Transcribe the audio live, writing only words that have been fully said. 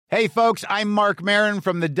Hey, folks, I'm Mark Maron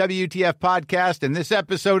from the WTF Podcast, and this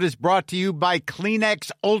episode is brought to you by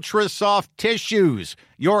Kleenex Ultra Soft Tissues,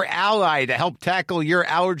 your ally to help tackle your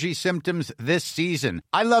allergy symptoms this season.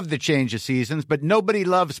 I love the change of seasons, but nobody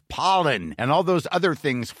loves pollen and all those other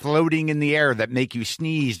things floating in the air that make you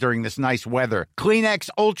sneeze during this nice weather. Kleenex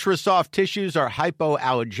Ultra Soft Tissues are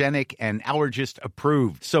hypoallergenic and allergist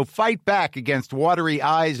approved, so fight back against watery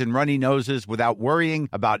eyes and runny noses without worrying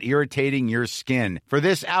about irritating your skin. For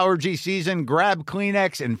this allergy season, grab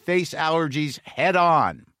Kleenex and face allergies head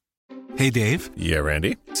on. Hey, Dave. Yeah,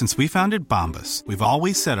 Randy. Since we founded Bombas, we've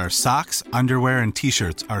always said our socks, underwear, and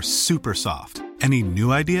T-shirts are super soft. Any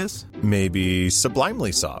new ideas? Maybe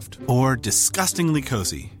sublimely soft. Or disgustingly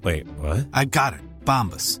cozy. Wait, what? I got it.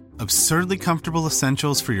 Bombas. Absurdly comfortable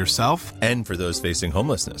essentials for yourself and for those facing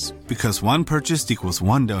homelessness. Because one purchased equals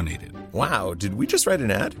one donated. Wow, did we just write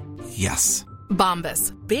an ad? Yes.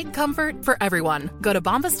 Bombas. Big comfort for everyone. Go to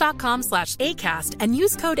bombas.com/ACAST and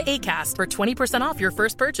use code ACAST for 20% off your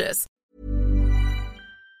first purchase.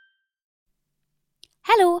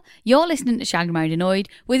 Hello, you're listening to Shagged, Married, Annoyed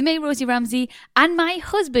with me, Rosie Ramsey, and my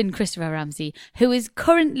husband, Christopher Ramsey, who is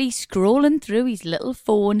currently scrolling through his little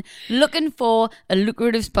phone looking for a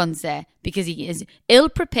lucrative sponsor because he is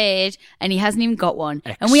ill-prepared and he hasn't even got one.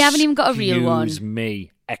 And we haven't even got a real one.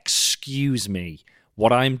 Excuse me.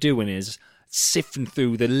 What I'm doing is sifting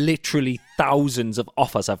through the literally thousands of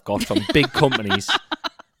offers I've got from big companies,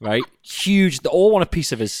 right? Huge. They all want a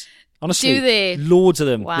piece of his. Honestly, do they? Loads of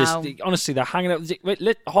them. Wow. Honestly, they're hanging out.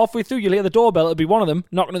 Halfway through, you'll hear the doorbell. It'll be one of them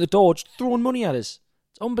knocking at the door, just throwing money at us.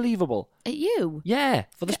 It's unbelievable. At you? Yeah,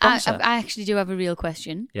 for the sponsor. I actually do have a real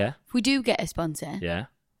question. Yeah. If we do get a sponsor, Yeah.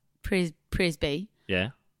 praise be, Yeah.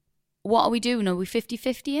 what are we doing? Are we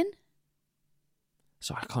 50-50 in?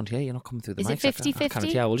 So I can't hear you. You're not coming through the Is mic. it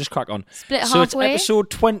 50-50? Yeah, we'll just crack on. Split so halfway? It's episode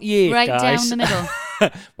 28, Right guys. down the middle.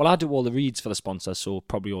 Well, I do all the reads for the sponsor, so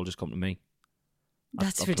probably all just come to me.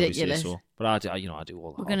 That's I'd probably say ridiculous. so. But I do all the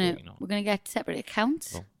We're hard gonna work, you know. we're gonna get separate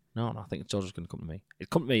accounts. No, I think it's all just going to come to me. It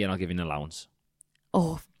come to me and I'll give you an allowance.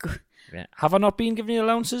 Oh, good. Yeah. Have I not been giving you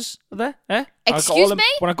allowances there? Eh? Excuse me?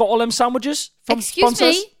 When I got all them sandwiches from Excuse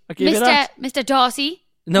sponsors, me, I gave you that. Mr. Darcy.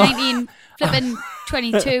 No.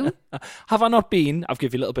 1922. Have I not been? I've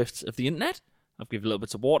given you a little bit of the internet. I've given you a little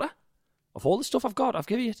bit of water. Of all the stuff I've got, I've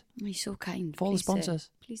given you it. Oh, you're so kind. For all the sponsors.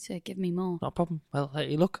 Please, sir, give me more. Not a problem. Well,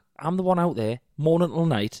 hey, look, I'm the one out there, morning till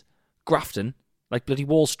night, grafting, like bloody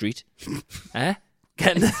Wall Street.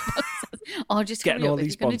 Getting Just getting hurry all up. If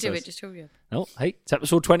these you're going to do sponsors. it, just hurry up. No, hey, it's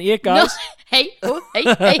episode 28, guys. No. Hey,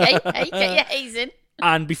 get your haze in.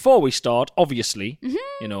 And before we start, obviously,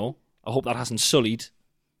 you know, I hope that hasn't sullied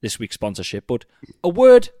this week's sponsorship, but a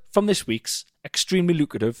word from this week's extremely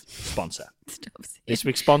lucrative sponsor. This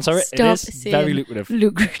week's sponsor, it is very lucrative.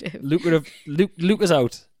 Luke is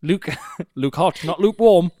out. Luke hot, not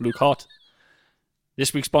lukewarm, Luke hot.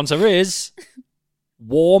 This week's sponsor is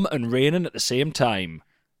warm and raining at the same time.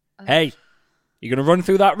 Hey, you're going to run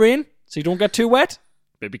through that rain so you don't get too wet?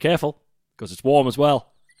 But be careful, because it's warm as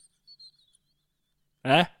well.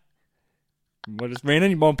 When it's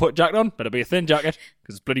raining, you won't put a jacket on. Better be a thin jacket,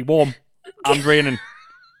 because it's bloody warm and raining.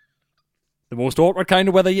 The most awkward kind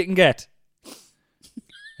of weather you can get.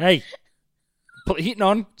 Hey, put the heating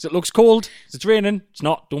on, because it looks cold. Because it's raining. It's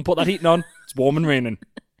not. Don't put that heating on. It's warm and raining.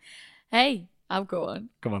 Hey, I'll go on.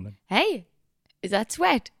 Come on then. Hey, is that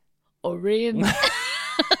sweat or rain?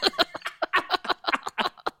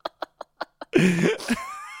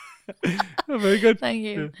 Oh, very good. Thank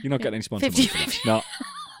you. You're not getting any sponsor 50. money for that.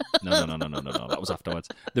 No. That was afterwards.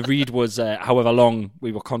 The read was however long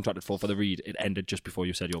we were contracted for the read. It ended just before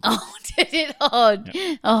you said your piece. Oh, did it? Oh,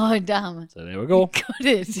 Yeah. Oh, damn. So there we go. Got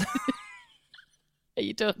it. Are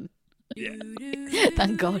you done? Yeah.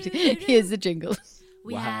 Thank God. Here's the jingle.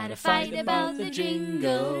 We had a fight about the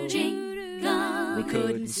jingle, jingle. We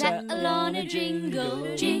couldn't settle on a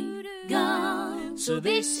jingle, jingle. So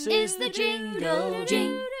this is the jingle,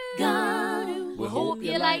 jingle. We hope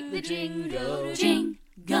you like the jingle, jingle.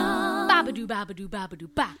 Babadoo, babadoo,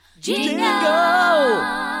 babadoo, ba. Jingle.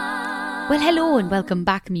 Well, hello and welcome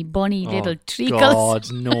back, me bonny little treacles.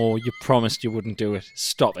 God, no, you promised you wouldn't do it.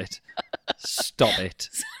 Stop it. Stop it.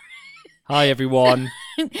 Hi, everyone.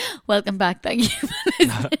 Welcome back. Thank you for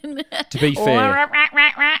listening. To be fair,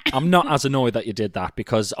 I'm not as annoyed that you did that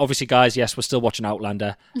because obviously, guys, yes, we're still watching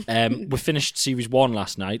Outlander. We finished series 1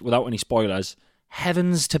 last night without any spoilers.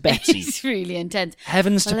 Heavens to Betsy. It's really intense.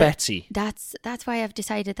 Heavens to Betsy. That's why I've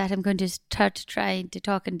decided that I'm going to start to try to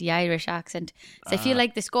talk in the Irish accent. So I feel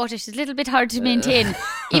like the Scottish is a little bit hard to maintain.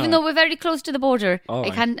 Even though we're very close to the border, I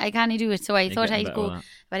can't do it. So I thought I'd go.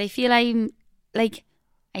 But I feel I'm like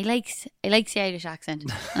I likes the Irish accent,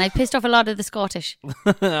 and I pissed off a lot of the Scottish. You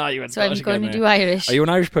went So I'm Scottish going to again, do Irish. Are you an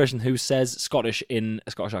Irish person who says Scottish in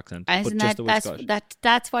a Scottish accent? Isn't but just the word Scottish?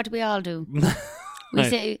 that's what we all do.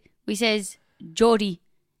 Right. We says Geordie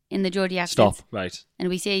in the Geordie accent. Stop. Right. And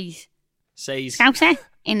we say Says. Scouser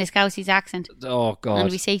in the Scousey's accent. Oh God.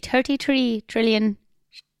 And we say 33 trillion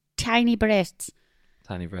tiny breasts.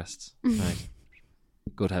 Tiny breasts. Right.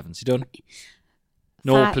 Good heavens. You done?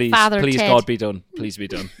 No, please. Father Please, Ted. God, be done. Please be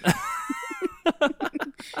done.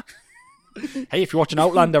 Hey, if you're watching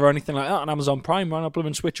Outlander or anything like that on Amazon Prime, why not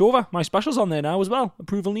blooming switch over? My special's on there now as well.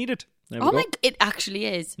 Approval needed. There we Oh go. my! It actually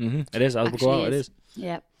is. It is. As we go out, it is.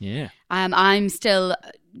 Yeah. Yeah. I'm still,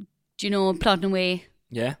 plodding away.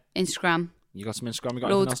 Yeah. Instagram. You got some Instagram? You got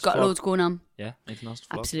anything else to Got flog? loads going on. Yeah. Anything else to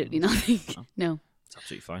flog? Absolutely nothing. Oh. No. It's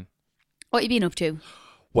absolutely fine. What have you been up to?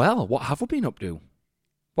 Well, what have we been up to?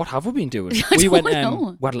 What have we been doing? I We don't went.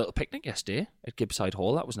 know. We had a little picnic yesterday at Gibbside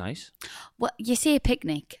Hall. That was nice. Well, you say a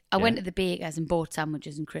picnic. I Yeah. went to the bakers and bought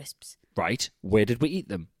sandwiches and crisps Right. Where did we eat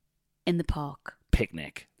them? in the park.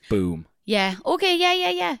 Picnic. Boom. Yeah. Okay.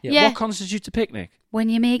 Yeah. Yeah. What constitutes a picnic? When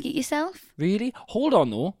you make it yourself. Really? Hold on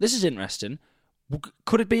though. This is interesting.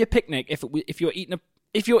 Could it be a picnic if you're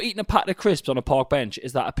eating a packet of crisps on a park bench?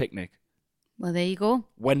 Is that a picnic? Well, there you go.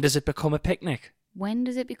 When does it become a picnic? When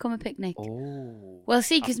does it become a picnic? Oh. Well,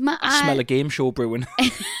 see, because I smell a game show brewing.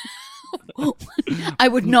 I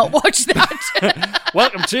would not watch that.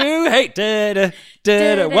 Welcome to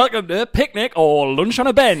welcome to picnic or lunch on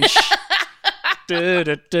a bench.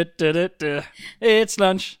 It's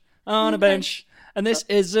lunch on a bench, and this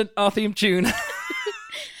isn't our theme tune.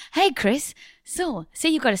 Hey, Chris. So, say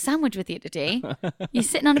you got a sandwich with you today. You're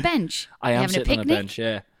sitting on a bench. I You am having sitting a on picnic? a bench,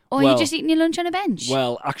 yeah. Or well, you're just eating your lunch on a bench?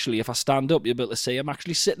 Well, actually, if I stand up, you'll be able to see I'm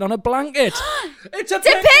actually sitting on a blanket. It's a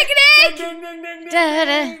picnic! Ding, ding, ding, ding,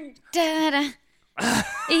 Da-da, ding. da-da.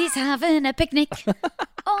 He's having a picnic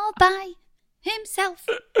all by himself.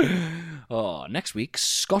 Oh, next week,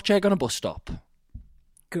 Scotch egg on a bus stop.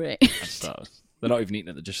 Great. They're not even eating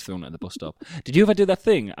it; they're just throwing it at the bus stop. Did you ever do that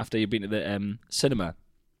thing after you've been to the cinema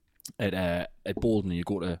at Bolton? You'd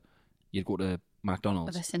go to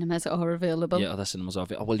McDonald's. Other cinemas are available. Yeah, other cinemas are.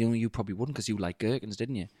 Oh, well, you probably wouldn't because you like gherkins,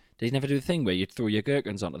 didn't you? Did you never do the thing where you'd throw your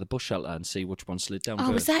gherkins onto the bus shelter and see which one slid down Oh,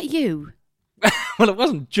 first? was that you? Well, it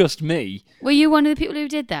wasn't just me. Were you one of the people who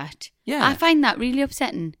did that? Yeah. I find that really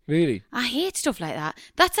upsetting. Really? I hate stuff like that.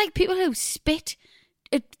 That's like people who spit.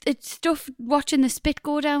 It's stuff watching the spit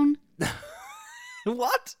go down.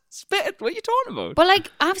 What? Spit? What are you talking about? But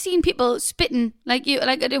like I've seen people spitting like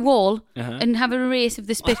at a wall and have a race of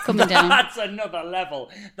the spit coming down. That's another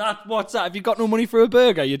level. What's that? Have you got no money for a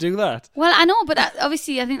burger? You do that? Well, I know, but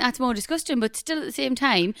obviously I think that's more disgusting. But still, at the same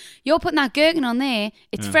time, you're putting that gherkin on there.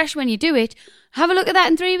 It's fresh when you do it. Have a look at that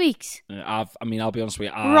in 3 weeks. I'll be honest with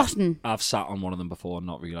you. Rotten. I've sat on one of them before and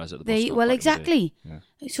not realised at the bus stop Well, back in the day. exactly. Yeah.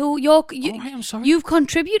 So right, I'm sorry. you've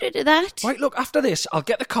contributed to that. Right, look, after this, I'll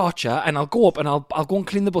get the Karcher and I'll go up and I'll go and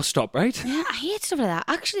clean the bus stop, right? Yeah, I hate stuff like that.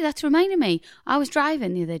 Actually, that's reminding me. I was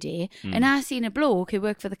driving the other day and I seen a bloke who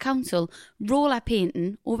worked for the council roller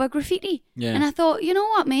painting over graffiti. Yeah. And I thought, you know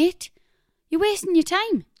what, mate? You're wasting your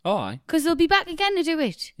time Oh, aye. because they'll be back again to do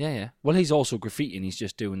it. Yeah. Well, he's also graffitiing. He's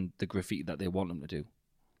just doing the graffiti that they want him to do.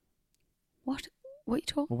 What? What are you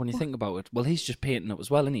talking? Well, when you what? think about it, well, he's just painting up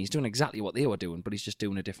as well, isn't he? He's doing exactly what they were doing, but he's just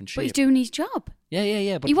doing a different shape. But he's doing his job.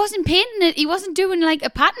 Yeah. But He wasn't painting it. He wasn't doing like a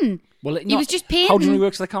pattern. well, he was just painting. How do you know he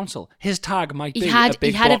works for the council? His tag might be a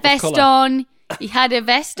big he had a block of vest colour. on. He had a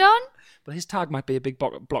vest on. But his tag might be a big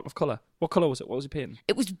block of colour. What colour was it? What was he painting?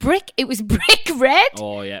 It was brick. It was brick red.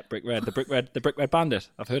 Oh yeah, brick red. The brick red bandit.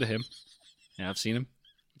 I've heard of him. Yeah, I've seen him.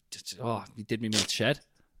 He did me mouth shed.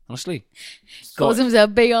 Honestly, Calls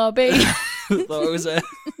himself BRB. thought it was a.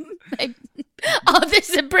 Like, oh, this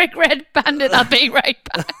is a brick red bandit. I'll be right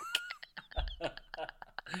back.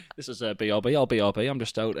 This is a BRB. I'll BRB. I'm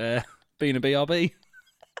just out being a BRB.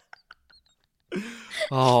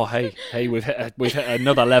 Oh, hey, we've hit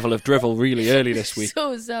another level of drivel really early this week.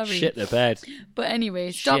 So sorry. Shit the bed. But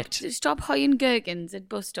anyway, stop hoying gherkins at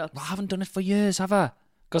bus stops. Well, I haven't done it for years, have I?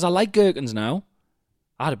 Because I like gherkins now.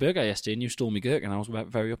 I had a burger yesterday and you stole me gherkin. I was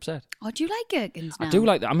very upset. Oh, do you like gherkins now? I do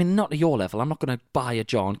like that. I mean, not to your level. I'm not going to buy a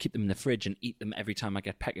jar and keep them in the fridge and eat them every time I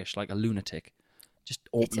get peckish like a lunatic. Just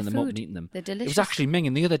opening them up and eating them. They're delicious. It was actually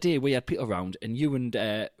minging. The other day we had Peter around and you and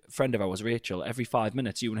a friend of ours, Rachel, every 5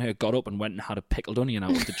 minutes you and her got up and went and had a pickled onion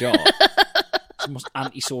out of the jar. It's the most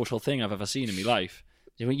antisocial thing I've ever seen in my life.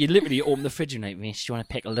 You literally open the fridge and like, miss, do you want a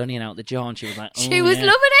pickled onion out the jar? And she was like, oh, She was yeah.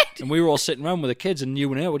 loving it. And we were all sitting around with the kids, and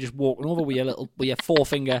you and her were just walking over with your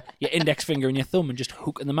forefinger, your index finger, and your thumb, and just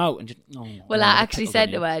hooking them out. And just, Well, I actually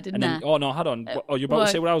said to her, didn't I? Oh no, hold on. Oh, you're about what?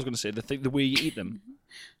 to say what I was going to say. The way you eat them.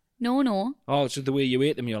 No. Oh, so the way you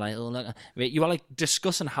ate them, you're like, oh look. You were like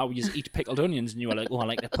discussing how you eat pickled onions, and you were like, oh, I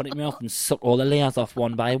like to put it in my mouth and suck all the layers off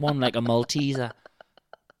one by one like a Malteser.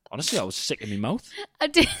 Honestly, I was sick in my mouth. I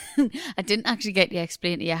didn't actually get to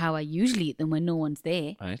explain to you how I usually eat them when no one's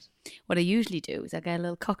there. Right. What I usually do is I get a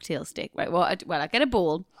little cocktail stick. Right. Well, I get a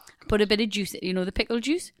bowl, put a bit of juice. You know the pickle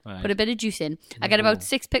juice. Right. Put a bit of juice in. I get about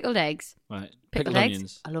 6 pickled eggs. Right. Pickled eggs.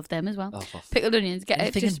 Onions. I love them as well. Oh, for Pickled onions. Get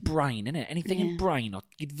anything just in brine, innit? Anything in brine or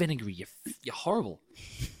vinegary, you're horrible.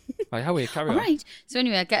 Right, how are you? Carry on. all right. So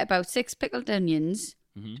anyway, I get about 6 pickled onions.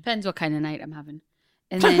 Depends what kind of night I'm having.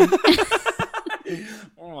 And then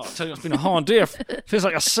Oh, I'll tell you, it's been a hard day. Feels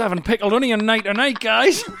like a 7 pickled onion night tonight,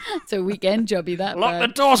 guys. it's a weekend jobby that. Lock the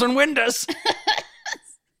doors and windows.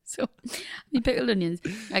 So me pickled onions.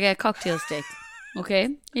 I get a cocktail stick. Okay, are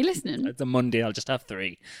you listening? It's a Monday. I'll just have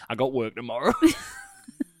 3. I got work tomorrow.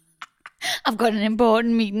 I've got an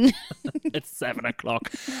important meeting. It's 7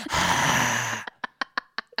 o'clock.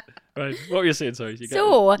 Right, what were you saying? Sorry. You get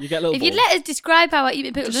a little if you'd bowl. let us describe how I eat my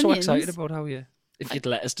I'm pickled just so onions. excited about how you. If you'd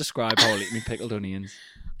let us describe how I eat me pickled onions.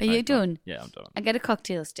 Are you Right, done? Yeah, I'm done. I get a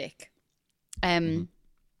cocktail stick,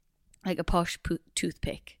 like a posh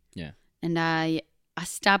toothpick, Yeah. and I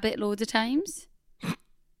stab it loads of times,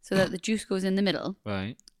 so that the juice goes in the middle,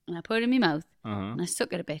 Right. and I put it in my mouth, Uh huh. and I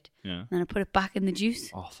suck it a bit, Yeah. and then I put it back in the juice,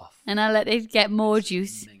 Oh, for and I let it get more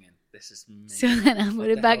juice. minging. This is minging. So then I put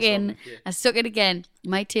it back hell's wrong in. with you? I suck it again.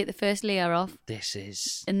 Might take the first layer off, This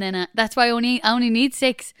is. and then that's why I only need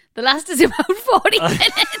 6. The last is about 40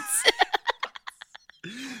 minutes.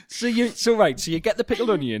 So you get the pickled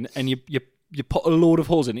onion and you put a load of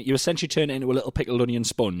holes in it. You essentially turn it into a little pickled onion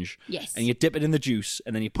sponge. Yes. And you dip it in the juice,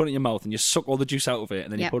 and then you put it in your mouth, and you suck all the juice out of it,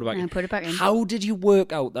 and then you Yep, put it back and in. I put it back in. How did you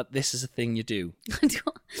work out that this is a thing you do?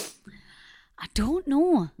 I don't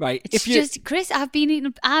know. Right, It's if you- just Chris. I've been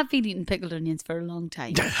eating pickled onions for a long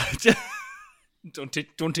time. Don't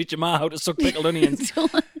teach your ma how to suck pickled onions. Do you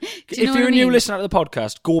know If what you're I a new mean? listener to the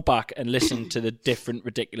podcast, go back and listen to the different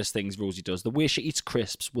ridiculous things Rosie does. The way she eats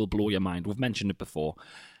crisps will blow your mind. We've mentioned it before.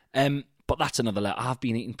 But that's another letter. I've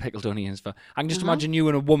been eating pickled onions for... I can just imagine you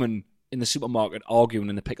and a woman in the supermarket arguing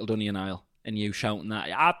in the pickled onion aisle and you shouting that.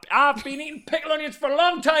 I've been eating pickled onions for a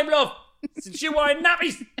long time, love. Since you were in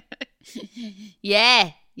nappies.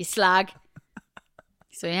 Yeah, you slag.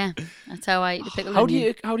 So yeah, that's how I eat the pickled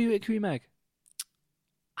onion. How do you eat cream egg?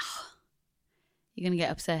 You're gonna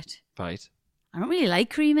get upset. Right. I don't really like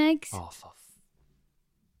cream eggs. Oh,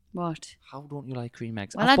 What? how don't you like cream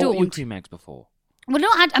eggs? Well, I've I bought you don't. cream eggs before. Well, no,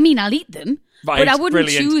 I mean I'll eat them, but I wouldn't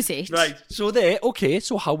brilliant. choose it. Right. So okay,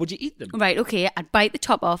 so how would you eat them? Right, okay. I'd bite the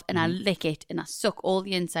top off and I Mm-hmm. lick it and I suck all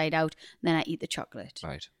the inside out. And then I eat the chocolate.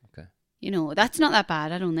 Right. Okay. You know, that's not that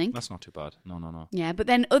bad, I don't think. That's not too bad. No. Yeah, but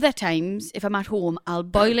then other times, if I'm at home, I'll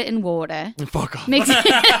boil it in water. Fuck off. Mix it.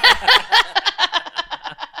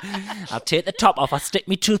 I'll take the top off, I'll stick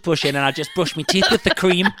my toothbrush in and I'll just brush my teeth with the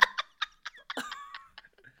cream.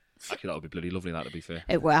 Actually, that would be bloody lovely, that, to be fair.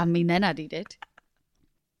 Well, I mean, then I'd eat it.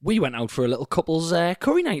 We went out for a little couple's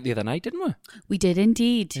curry night the other night, didn't we? We did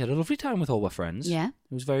indeed. We had a lovely time with all our friends. Yeah.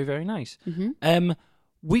 It was very, very nice. Mm-hmm.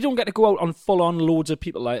 We don't get to go out on full-on loads of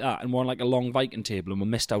people like that, and we're on like a long Viking table, and we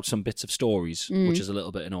missed out some bits of stories, which is a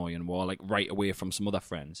little bit annoying. We're like right away from some other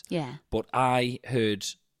friends. Yeah. But I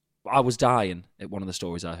was dying at one of the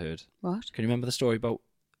stories I heard. What? Can you remember the story about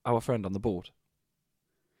our friend on the boat?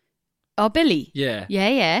 Oh, Billy? Yeah.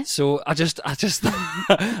 Yeah. So I just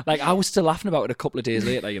like I was still laughing about it a couple of days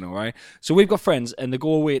later, you know, right? So we've got friends and they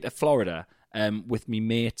go away to Florida with me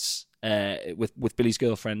mates, with Billy's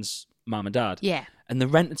girlfriend's mum and dad. Yeah. And they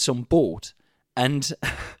rented some boat and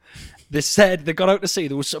they said they got out to sea.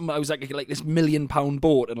 There was something, I was like this £1 million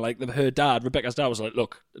boat, and like her dad, Rebecca's dad, was like,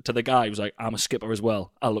 look, to the guy, he was like, I'm a skipper as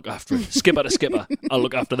well. I'll look after it. Skipper to skipper. I'll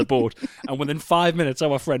look after the boat. And within 5 minutes,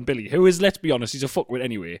 our friend Billy, who is, let's be honest, he's a fuckwit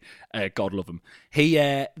anyway, God love him.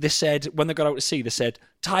 They said, when they got out to sea, they said,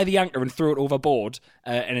 tie the anchor and throw it overboard.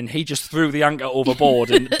 And then he just threw the anchor overboard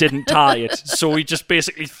and didn't tie it. So he just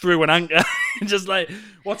basically threw an anchor and just like,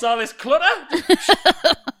 what's all this clutter?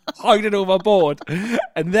 Hide it overboard.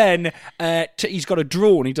 And then he's got a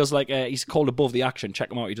drone. He does like he's called Above the Action.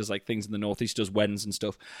 Check him out. He does like things in the northeast, does Wens and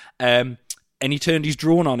stuff. And he turned his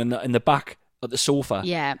drone on in the back of the sofa.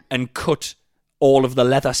 Yeah. And cut all of the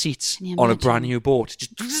leather seats Can you on a imagine? brand new boat.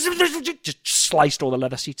 Just sliced all the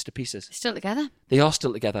leather seats to pieces. Still together? They are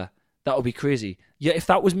still together. That would be crazy. Yeah, if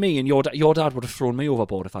that was me and your dad would have thrown me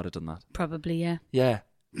overboard if I'd have done that. Probably, yeah. Yeah.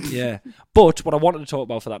 Yeah. But what I wanted to talk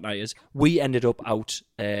about for that night is we ended up out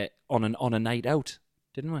on a night out,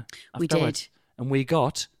 didn't we? We did. And we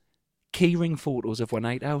got keyring photos of our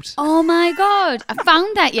night out. Oh my God. I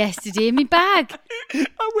found that yesterday in my bag. And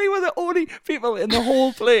we were the only people in the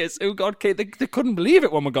whole place who got key. They couldn't believe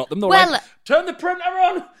it when we got them. They were Well- like, turn the printer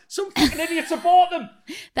on. Some fucking idiots have bought them.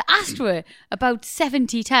 They asked her about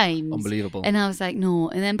 70 times. Unbelievable. And I was like, no.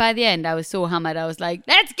 And then by the end, I was so hammered. I was like,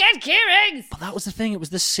 let's get keyrings. But that was the thing. It was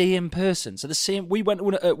the same person. So the same. We went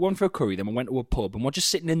to one for a curry, then we went to a pub, and we're just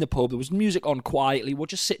sitting in the pub. There was music on quietly. We're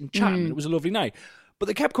just sitting chatting. And it was a lovely night. But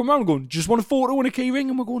they kept coming around and going, just want a photo and a keyring?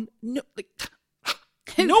 And we're going, no.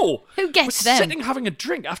 No. Who gets we're them? sitting having a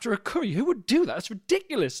drink after a curry. Who would do that? That's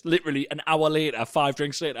ridiculous. Literally an hour later, 5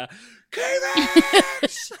 drinks later,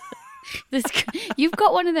 keyrings! You've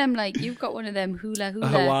got one of them hula A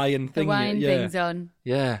Hawaiian thing. things on.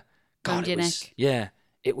 Yeah. Around your neck. Yeah.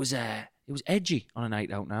 It was edgy on a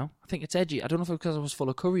night out now. I think it's edgy. I don't know if it was because I was full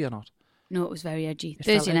of curry or not. No, it was very edgy. It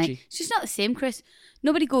felt Thursday night. edgy. It's just not the same, Chris.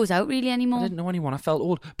 Nobody goes out really I anymore. didn't know anyone. I felt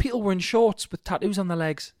old. People were in shorts with tattoos on their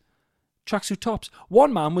legs. Tracksuit tops.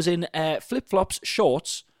 One man was in flip-flops,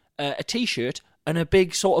 shorts, a T-shirt, and a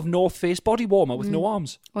big sort of North Face body warmer with no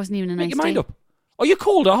arms. Wasn't even a Make nice your mind day. up. Are you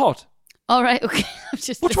cold or hot? All right, okay.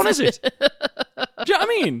 Which one is it? Do you know what I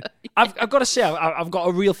mean? I've got to say, I've got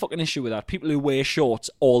a real fucking issue with that. People who wear shorts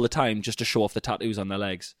all the time just to show off the tattoos on their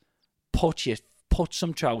legs. Put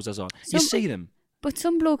some trousers on. You see them. But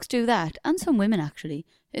some blokes do that, and some women actually,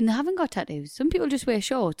 and they haven't got tattoos. Some people just wear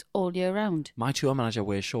shorts all year round. My tour manager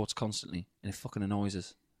wears shorts constantly, and it fucking annoys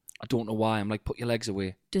us. I don't know why. I'm like, put your legs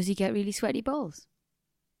away. Does he get really sweaty balls?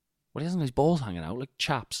 Well, he hasn't his balls hanging out like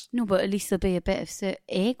chaps. No, but at least there'll be a bit of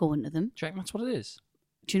air going to them. Do you reckon that's what it is?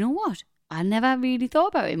 Do you know what? I never really thought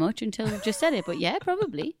about it much until you just said it, but yeah,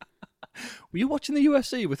 probably. Were you watching the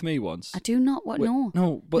UFC with me once? I do not. What? Wait, No.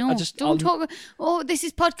 no, but I just- don't talk. Oh, this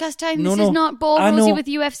is podcast time. No, This no, is not Ball I Rosie know. with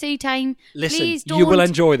UFC time. Listen, Please don't. you will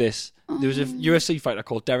enjoy this. There was a UFC fighter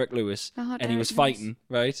called Derek Lewis, Oh, and he was Derek fighting,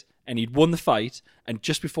 right? And he'd won the fight, and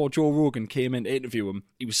just before Joe Rogan came in to interview him,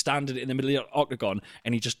 he was standing in the middle of the octagon,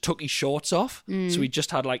 and he just took his shorts off. So he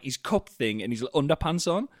just had like his cup thing and his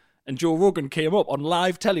underpants on. And Joe Rogan came up on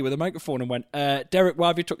live telly with a microphone and went, Derek, why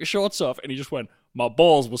have you took your shorts off? And he just went, my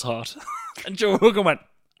balls was hot. And Joe Rogan went,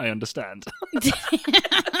 I understand.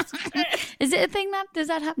 Is it a thing does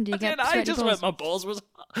that happen? Do you get And I sweaty just balls? went, my balls was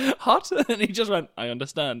hot. And he just went, I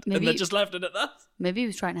understand. Maybe- And they just left it at that. Maybe he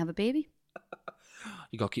was trying to have a baby.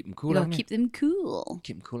 You got to keep them cool, You got haven't to you? keep them cool.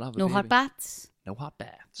 Keep them cool. Have a No baby. hot baths. No hot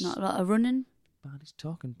baths. Not a lot of running. Nobody's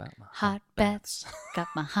talking about my Hot baths. Got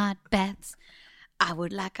my hot baths. I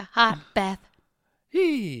would like a hot bath.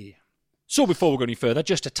 Hey. So before we go any further,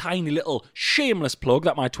 just a tiny little shameless plug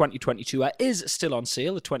that my 2020 tour is still on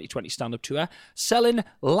sale, the 2020 stand-up tour, selling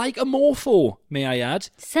like a morpho, may I add.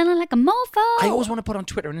 Selling like a mofo. I always want to put on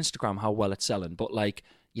Twitter and Instagram how well it's selling, but like,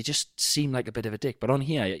 you just seem like a bit of a dick. But on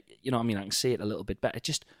here, you know what I mean, I can say it a little bit better.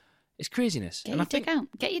 It's craziness. Get and your I think, dick out.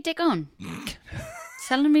 Get your dick on.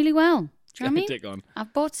 Selling really well. Do you know what I mean? Get your dick on.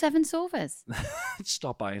 I've bought 7 sofas.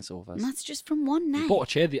 Stop buying sofas. And that's just from one night. Bought a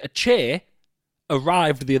chair. A chair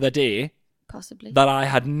arrived the other day Possibly. that I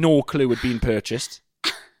had no clue had been purchased.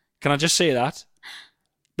 Can I just say that?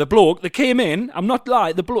 The bloke that came in, I'm not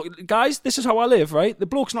lying, the bloke, guys, this is how I live, right? The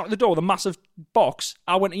bloke's knocked at the door, the massive box.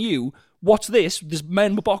 I went to you, what's this? This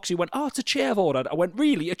men box. He went, oh, it's a chair I've ordered. I went,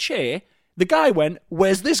 really, a chair? The guy went,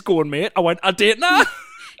 where's this going, mate? I went, I didn't know.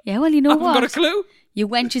 Yeah, well, you know I haven't what? got a clue. Your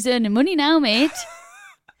wench is earning money now, mate.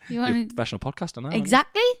 You You're a want to... professional podcaster now. aren't you?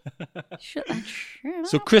 Exactly. Shut that shit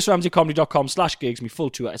So up. chrisramseycomedy.com/gigs, my full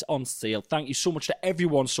tour is on sale. Thank you so much to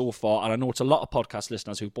everyone so far, and I know it's a lot of podcast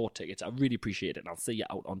listeners who bought tickets. I really appreciate it, and I'll see you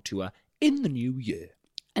out on tour in the new year.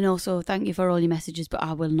 And also, thank you for all your messages, but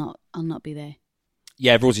I'll not be there.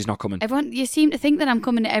 Yeah, Rosie's not coming. Everyone, you seem to think that I'm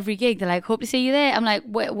coming to every gig. They're like, hope to see you there. I'm like,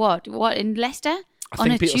 wait, what? What, in Leicester? I On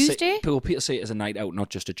a think Tuesday? people see it as a night out, not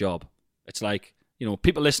just a job. It's like, you know,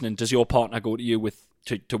 people listening, does your partner go to you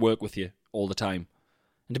to work with you all the time?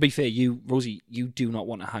 And to be fair, you, Rosie, you do not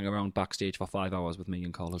want to hang around backstage for 5 hours with me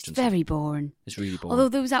and Carl It's Hutchinson. very boring. It's really boring. Although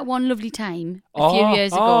there was that one lovely time a few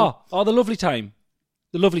years ago. Oh, the lovely time.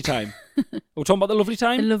 The lovely time. We're talking about the lovely The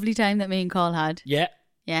time? lovely time that me and Carl had. Yeah.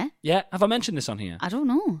 Yeah? Yeah. Have I mentioned this on here? I don't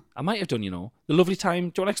know. I might have done, you know. The lovely time.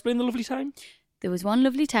 Do you want to explain the lovely time? There was one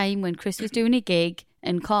lovely time when Chris was doing a gig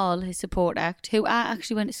and Carl, his support act, who I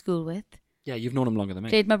actually went to school with, Yeah, you've known him longer than me.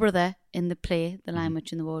 played my brother in the play, The Lion,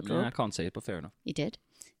 Witch and the Wardrobe. Yeah, I can't say it, but fair enough. He did.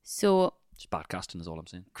 So It's bad casting is all I'm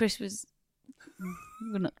saying. Chris was...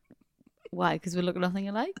 We're not... Why? Because we look nothing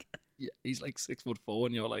alike? Yeah, he's like 6'4"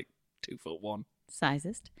 and you're like 2'1".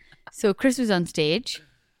 Sizest. So Chris was on stage.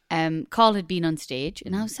 Carl had been on stage,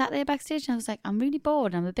 and I was sat there backstage, and I was like, I'm really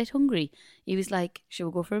bored. I'm a bit hungry. He was like, should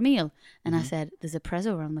we go for a meal? And I said, there's a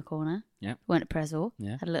Prezzo around the corner. Yeah. Went to Prezzo.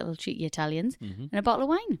 Yeah. Had a little cheeky Italians and a bottle of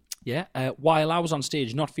wine. Yeah. While I was on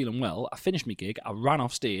stage not feeling well, I finished my gig. I ran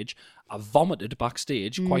off stage. I vomited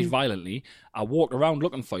backstage quite violently. I walked around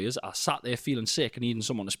looking for you. I sat there feeling sick and needing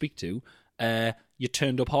someone to speak to. You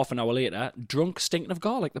turned up half an hour later, drunk, stinking of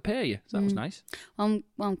garlic, the pair of you. So that was nice. Well,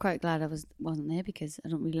 I'm quite glad I wasn't there because I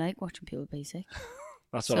don't really like watching people be sick.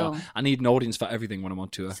 That's what I need an audience for everything when I'm on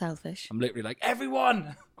tour. Selfish. I'm literally like,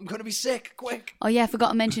 everyone, I'm going to be sick, quick. Oh yeah, I forgot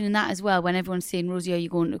to mention in that as well. When everyone's saying, Rosie, are you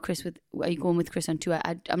going with Chris on tour?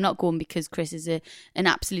 I'm not going because Chris is an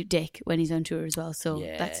absolute dick when he's on tour as well. So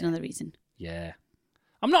that's another reason. Yeah.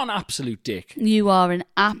 I'm not an absolute dick. You are an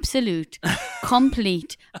absolute,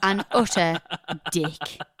 complete and utter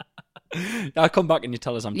dick. I come back and you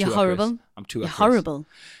tell us I'm You're too horrible. Chris. I'm too You're horrible.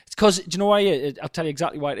 It's because, do you know why? I'll tell you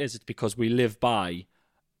exactly why it is. It's because we live by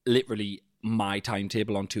literally my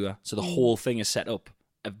timetable on tour. So the whole thing is set up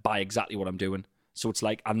by exactly what I'm doing. So it's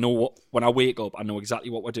like, I know when I wake up, I know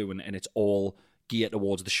exactly what we're doing, and it's all geared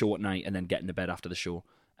towards the show at night and then getting to bed after the show.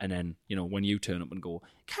 And then, you know, when you turn up and go,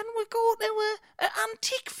 can we go to an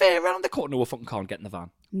antique fair around the corner? No, we fucking can't get in the van.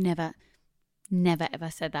 Never ever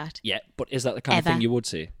said that. Yeah, but is that the kind of thing you would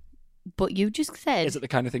say? But you just said. Is it the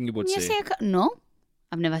kind of thing you would say? No,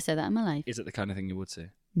 I've never said that in my life. Is it the kind of thing you would say?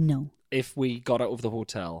 No. If we got out of the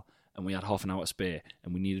hotel and we had half an hour spare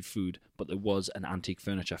and we needed food, but there was an antique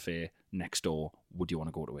furniture fair next door, would you want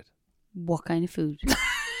to go to it? What kind of food?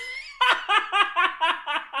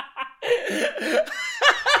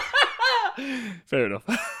 Fair enough.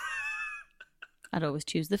 I'd always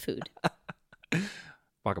choose the food.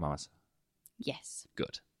 Wagamamas. Yes.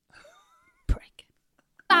 Good. Prick.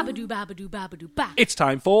 Babadoo, babadoo, babadoo, ba. It's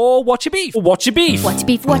time for What's Your Beef? What's Your Beef? What's your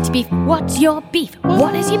beef? What's your beef? What's your beef?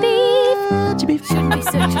 What is your beef? What's your beef? Shouldn't be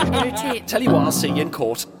such an irritate. Tell you what, I'll see you in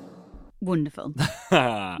court. Wonderful.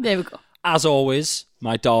 There we go. As always,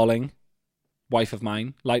 my darling, wife of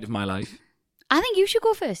mine, light of my life. I think you should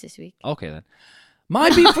go first this week. Okay then. My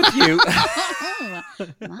beef with you.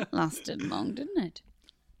 That lasted long, didn't it?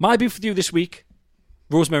 My beef with you this week,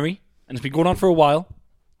 Rosemary, and it's been going on for a while,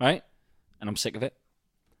 right? And I'm sick of it.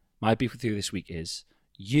 My beef with you this week is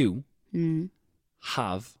you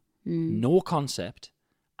have no concept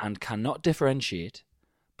and cannot differentiate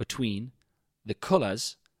between the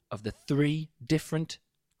colours of the 3 different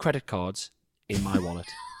credit cards in my wallet.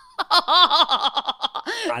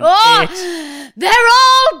 And they're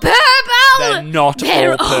all purple! They're not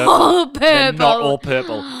They're all purple. all purple. They're not all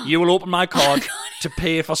purple. You will open my card to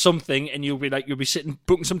pay for something, and you'll be sitting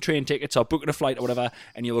booking some train tickets or booking a flight or whatever,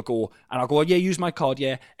 and you'll go, and I'll go, yeah, use my card,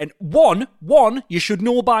 yeah. And one, you should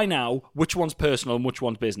know by now which one's personal and which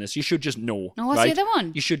one's business. You should just know. No, what's right? the other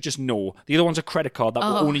one? You should just know. The other one's a credit card that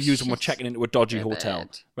we'll only use when we're checking into a dodgy hotel,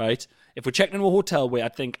 right? If we're checking into a hotel where I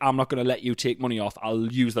think I'm not going to let you take money off,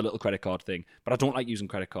 I'll use the little credit card thing. But I don't like using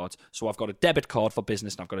credit cards. So I've got a debit card for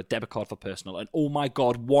business and I've got a debit card for personal. And oh my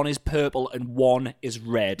God, one is purple and one is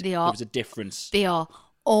red. They are. There's a difference. They are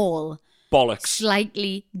all Bollocks.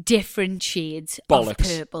 slightly different shades Bollocks. of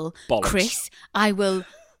purple. Bollocks. Chris, I will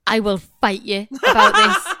fight you about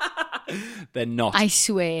this. They're not. I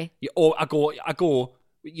swear. I go,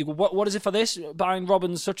 you go, what is it for this? Buying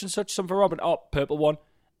Robin's such and such, some for Robin. Oh, purple one.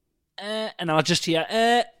 And I'll just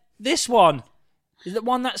hear, this one. Is the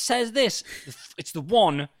one that says this. It's the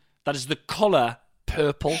one that is the colour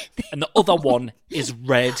purple and the other one is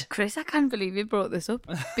red. Chris, I can't believe you brought this up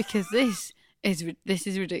because this is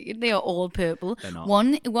ridiculous. They are all purple. They're not.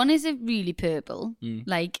 One is a really purple.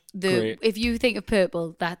 Like Great. if you think of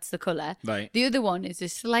purple, that's the colour. Right. The other one is a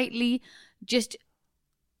slightly just,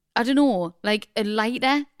 I don't know, like a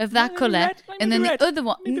lighter of that colour. red, And then maybe the red, other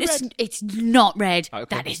one, maybe it's, red. it's not red.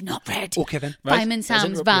 Okay. That is not red. Okay then. Right. Diamond Let's Sam's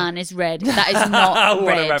interrupt van you. is red. That is not What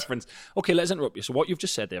red. a reference. Okay, let's interrupt you. So what you've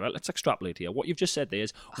just said there, right? Let's extrapolate here. What you've just said there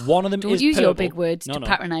is one of them Don't is use purple. your big words to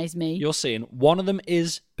patronise me. You're saying one of them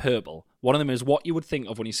is purple. One of them is what you would think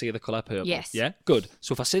of when you see the colour purple. Yes. Yeah? Good.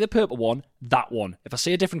 So if I say the purple one, that one. If I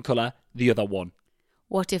say a different colour, the other one.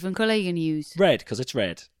 What different colour are you going to use? Red, because it's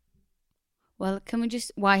red. Well, can we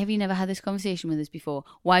just... Why have you never had this conversation with us before?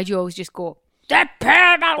 Why do you always just go, the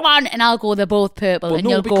purple one? And I'll go, they're both purple. Well, and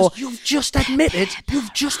no, you'll because go... you've just admitted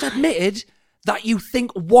that you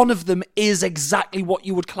think one of them is exactly what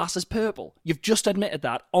you would class as purple. You've just admitted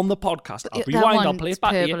that on the podcast. I'll that rewind, I'll one's play it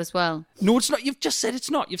back to purple you. as well. No, it's not. You've just said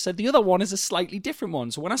it's not. You've said the other one is a slightly different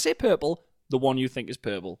one. So when I say purple, the one you think is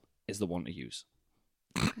purple is the one to use.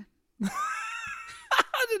 I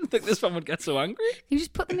didn't think this one would get so angry. You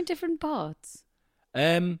just put them in different parts.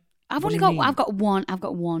 I've I've got one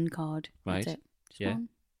card. Right. That's it. Just Yeah. one.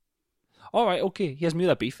 All right, okay. Here's me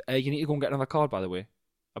that beef. You need to go and get another card, by the way.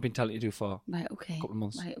 I've been telling you to do for Right, okay. a couple of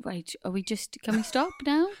months. Right. Are we just... Can we stop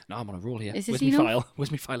now? No, I'm on a roll here. Is Where's this my enough? file?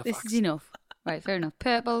 Where's my file of This facts? is enough. Right, fair enough.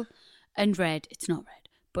 Purple and red. It's not red,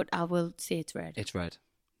 but I will say it's red. It's red.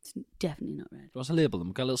 It's definitely not red. Do you want to label them?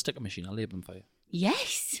 We've got a little sticker machine. I'll label them for you.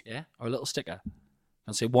 Yes. Yeah? Or a little sticker.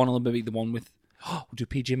 And say one of them will be the one with... we'll do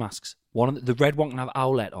PJ Masks. One of the red one can have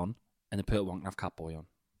Owlette on, and the purple one can have Catboy on.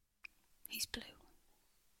 He's blue.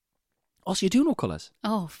 Oh, so you do know colours?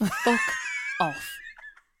 Oh, fuck off.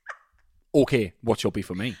 Okay, what's your beef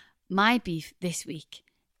for me? My beef this week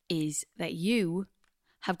is that you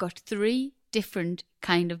have got 3 different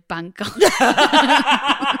kind of bank cards.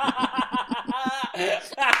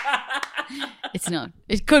 It's not.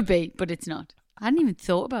 It could be, but it's not. I hadn't even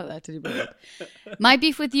thought about that today. My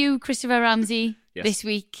beef with you, Christopher Ramsey, Yes. this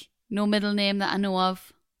week. No middle name that I know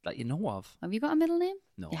of. That you know of? Have you got a middle name?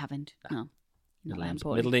 No. You haven't? No. Not that Middle names.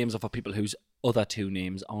 important. Middle names are for people whose other 2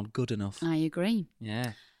 names aren't good enough. I agree.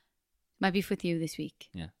 Yeah. My beef with you this week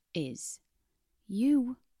Yeah. is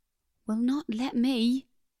you will not let me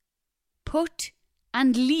put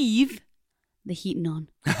and leave the heating on.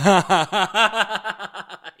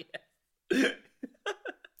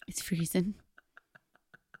 It's freezing.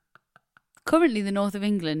 Currently, the north of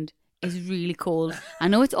England is really cold. I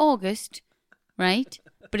know it's August, right?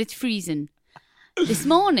 But it's freezing. This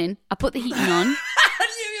morning, I put the heating on.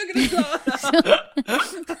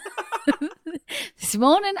 This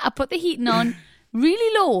morning, I put the heating on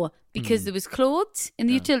really low because there was clothes in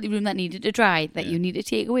the utility room that needed to dry that you need to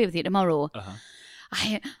take away with you tomorrow.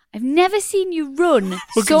 I've never seen you run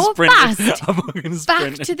so fast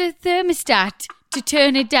back to the thermostat to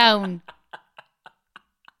turn it down.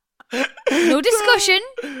 No discussion.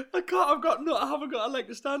 I haven't got a leg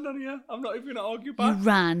to stand on here. I'm not even going to argue You back.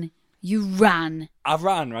 ran. I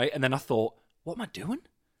ran, right? And then I thought, what am I doing?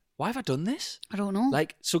 Why have I done this? I don't know.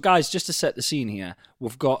 So guys, just to set the scene here,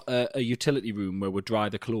 we've got a utility room where we dry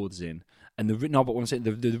the clothes in. And but what I'm saying,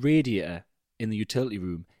 the radiator in the utility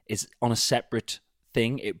room is on a separate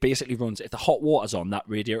thing. It basically runs, if the hot water's on, that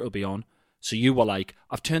radiator will be on. So you were like,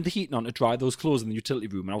 I've turned the heating on to dry those clothes in the utility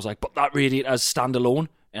room. And I was like, but that radiator is standalone.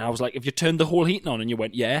 And I was like, if you turned the whole heating on, and you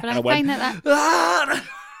went, yeah. But and I went, find "Ah!"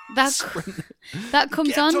 that comes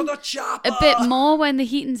Get on to the chopper! a bit more when the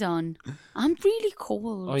heating's on. I'm really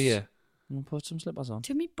cold. Oh, yeah. You put some slippers on.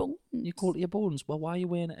 To me bones. You cold to your bones. Well, why are you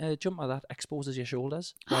wearing a jumper that exposes your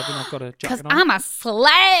shoulders? Why have you not got a Because jacket on? I'm a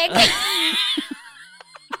slag.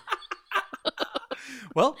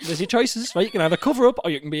 Well, there's your choices, right? You can either cover up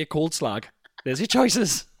or you can be a cold slag. There's your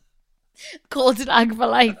choices. Cold slag for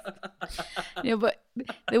life. Yeah, but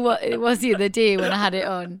it was the other day when I had it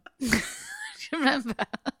on. Do you remember?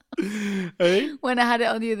 Hey? When I had it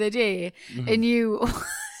on the other day and you...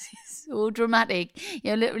 So dramatic.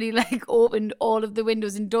 You literally like opened all of the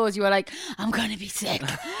windows and doors. You were like, I'm going to be sick.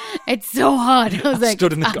 It's so hard. I was like,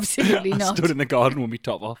 absolutely not. I stood in the garden with my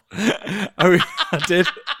top off. I did,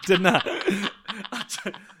 didn't I?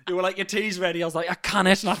 You were like, your tea's ready. I was like, I can't.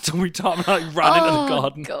 And I took my top and I ran into the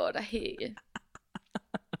garden. Oh, God, I hate you.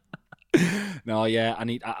 No, yeah,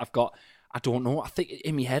 I don't know. I think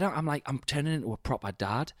in my head, I'm like, I'm turning into a proper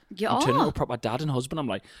dad. You I'm turning are. into a proper dad and husband. I'm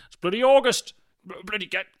like, it's bloody August. Bloody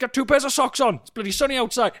get 2 pairs of socks on. It's bloody sunny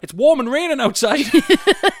outside. It's warm and raining outside.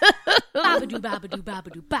 Babadoo, babadoo,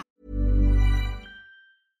 babadoo, ba.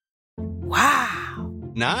 Wow.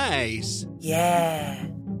 Nice. Yeah.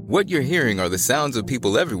 What you're hearing are the sounds of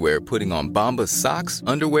people everywhere putting on Bombas socks,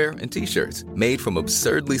 underwear, and T-shirts made from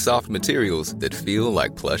absurdly soft materials that feel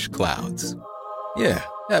like plush clouds. Yeah,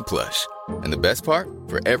 that plush. And the best part?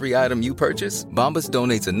 For every item you purchase, Bombas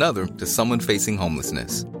donates another to someone facing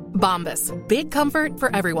homelessness. Bombas. Big comfort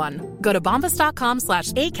for everyone. Go to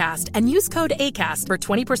bombas.com/ACAST and use code ACAST for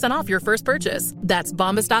 20% off your first purchase. That's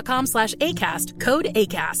bombas.com/ACAST. Code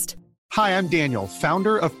ACAST. Hi, I'm Daniel,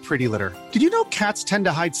 founder of Pretty Litter. Did you know cats tend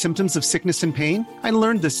to hide symptoms of sickness and pain? I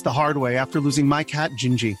learned this the hard way after losing my cat,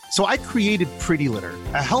 Gingy. So I created Pretty Litter,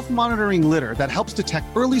 a health monitoring litter that helps detect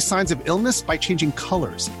early signs of illness by changing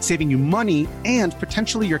colors, saving you money and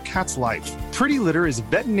potentially your cat's life. Pretty Litter is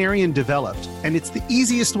veterinarian developed, and it's the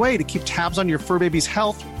easiest way to keep tabs on your fur baby's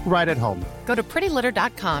health right at home. Go to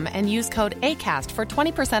prettylitter.com and use code ACAST for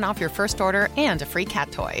 20% off your first order and a free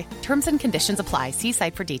cat toy. Terms and conditions apply. See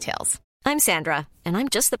site for details. I'm Sandra, and I'm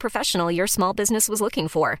just the professional your small business was looking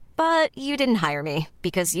for. But you didn't hire me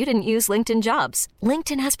because you didn't use LinkedIn Jobs.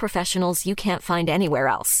 LinkedIn has professionals you can't find anywhere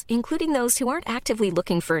else, including those who aren't actively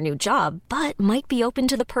looking for a new job, but might be open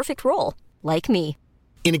to the perfect role, like me.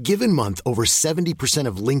 In a given month, over 70%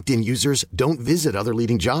 of LinkedIn users don't visit other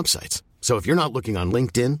leading job sites. So if you're not looking on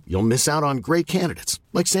LinkedIn, you'll miss out on great candidates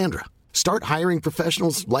like Sandra. Start hiring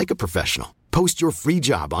professionals like a professional. Post your free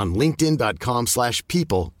job on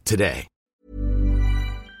linkedin.com/people today.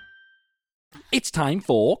 It's time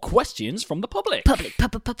for questions from the public. Public.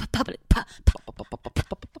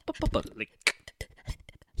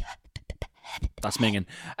 That's Megan.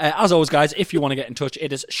 As always, guys, if you want to get in touch,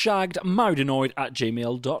 it is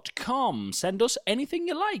shaggedmarriedanoid@gmail.com. Send us anything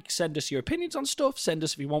you like. Send us your opinions on stuff. Send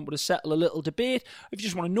us if you want to settle a little debate. If you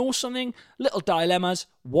just want to know something, little dilemmas,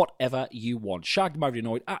 whatever you want.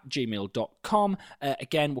 shaggedmarriedanoid@gmail.com.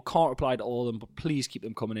 Again, we can't reply to all of them, but please keep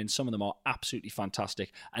them coming in. Some of them are absolutely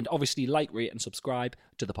fantastic. And obviously, like, rate, and subscribe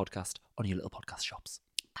to the podcast on your little podcast shops.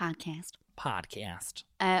 Podcast.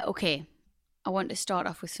 Okay. I want to start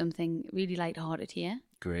off with something really light-hearted here.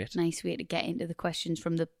 Great. Nice way to get into the questions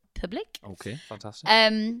from the public. Okay, fantastic.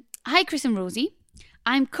 Hi, Chris and Rosie.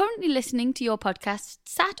 I'm currently listening to your podcast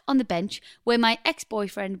sat on the bench where my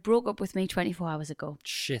ex-boyfriend broke up with me 24 hours ago.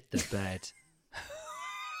 Shit the bed.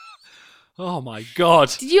 Oh my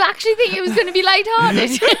God. Did you actually think it was going to be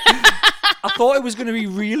light-hearted? I thought it was going to be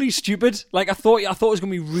really stupid. Like, I thought it was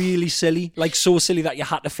going to be really silly. Like, so silly that you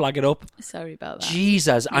had to flag it up. Sorry about that.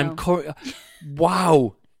 Jesus, No.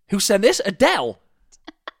 Wow. Who sent this? Adele.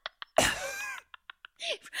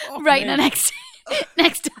 Right, now next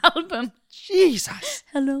album. Jesus.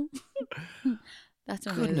 Hello. That's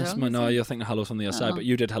not Goodness, really man. wrong, No, is it? you're thinking Hello from the Other Side, but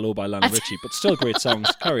you did Hello by Lionel Richie. But still great songs.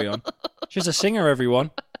 Carry on. She's a singer, everyone.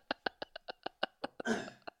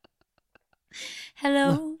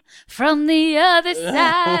 Hello from the other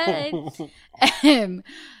side.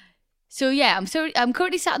 So yeah, I'm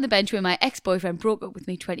currently sat on the bench where my ex-boyfriend broke up with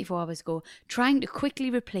me 24 hours ago, trying to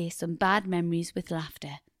quickly replace some bad memories with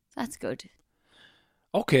laughter. That's good.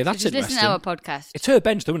 Okay, that's so just interesting. listen to our podcast. It's her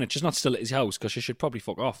bench, though, isn't it? She's not still at his house because she should probably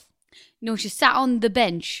fuck off. No, she's sat on the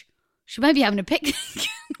bench. She might be having a picnic.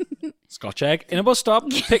 Scotch egg in a bus stop.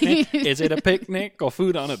 Picnic. Is it a picnic or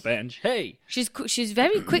food on a bench? Hey. She's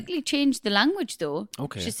very quickly changed the language, though.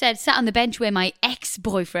 Okay. She said, sat on the bench where my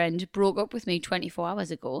ex-boyfriend broke up with me 24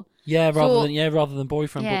 hours ago. Yeah, rather than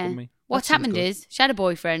boyfriend broke up with me. What's happened is, she had a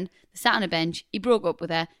boyfriend, they sat on a bench, he broke up with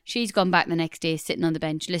her, she's gone back the next day, sitting on the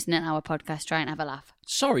bench, listening to our podcast, trying to have a laugh.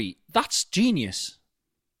 Sorry, that's genius.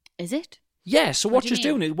 Is it? Yeah, so what do you she's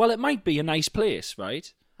doing is, well, it might be a nice place,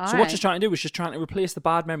 right? All so right. what she's trying to do is she's trying to replace the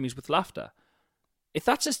bad memories with laughter. If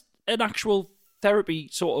that's an actual therapy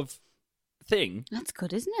sort of thing... That's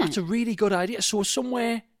good, isn't it? That's a really good idea. So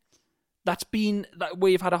somewhere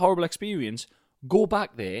where you've had a horrible experience, go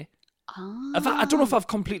back there. I don't know if I've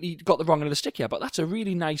completely got the wrong end of the stick here, but that's a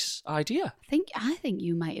really nice idea. I think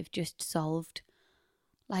you might have just solved,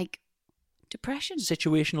 like, depression.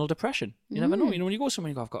 Situational depression. You never know. You know, when you go somewhere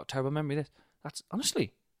and you go, I've got a terrible memory of this. That's,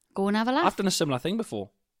 honestly... Go and have a laugh. I've done a similar thing before.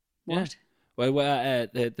 What? Yeah. Where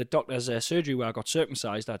the doctor's surgery where I got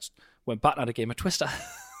circumcised, I went back and had a game of Twister.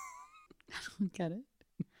 I don't get it.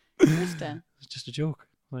 Twister. It's just a joke.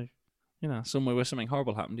 Like, you know, somewhere where something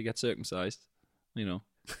horrible happened, you get circumcised. You know,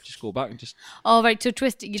 just go back and just... Oh, right, so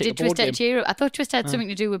Twister, you Take did a board Twister game. to cheer up. I thought Twister had something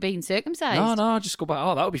to do with being circumcised. No, just go back.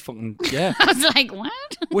 Oh, that would be fucking... Yeah. I was like,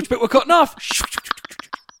 what? Which bit we're cutting off?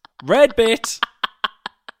 Red bit.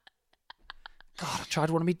 God, I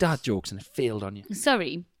tried one of my dad jokes and it failed on you.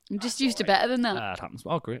 Sorry, I'm just used to better than that. It happens.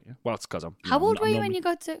 Oh, great. Yeah. Well, it's because I'm... How old were you when normally- you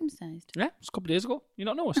got circumcised? Yeah, it was a couple of days ago. You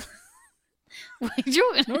not know us? Were you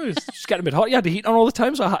joking? No, it's just getting a bit hot. You had the heat on all the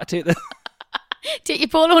time, so I had to take the... Take your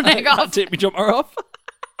polo neck I had off. to take my jumper off.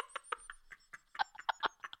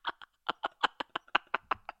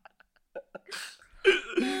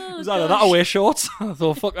 It was either that or wear shorts. I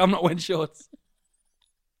thought, fuck, I'm not wearing shorts.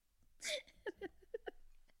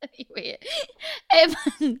 Anyway,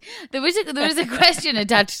 there was a question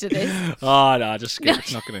attached to this. Oh, no, just skip. No,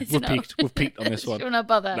 It's not going it's to... not. We've peaked on this one. Shall we not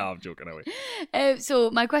bother? No, I'm joking away. So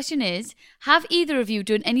my question is, have either of you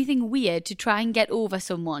done anything weird to try and get over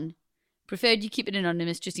someone? Preferred you keep it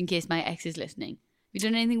anonymous just in case my ex is listening. Have you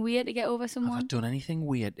done anything weird to get over someone? Have I done anything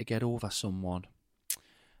weird to get over someone?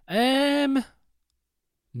 No,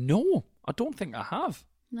 I don't think I have.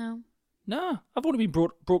 No. No, I've only been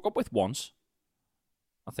broke up with once.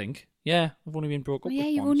 I think. Yeah, I've only been broke up Oh, yeah,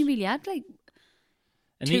 with you've once. only really had like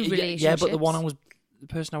And two yeah, but relationships. the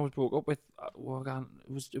person I was broke up with,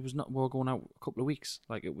 it was not. We were going out a couple of weeks.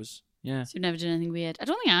 Like it was, yeah. So you've never done anything weird. I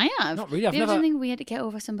don't think I have. Not really. I've Have you ever never. done anything weird to get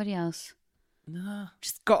over somebody else? Nah.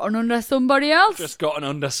 Just gotten under somebody else. Just gotten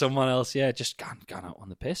under someone else. Yeah, just gone out on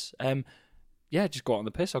the piss. Yeah, just go out on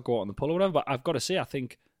the piss. I'll go out on the pull or whatever. But I've got to say, I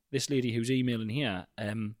think this lady who's emailing here,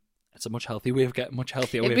 It's a much healthier way of getting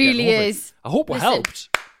It really is. I hope we're helped.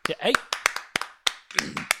 Yeah, hey.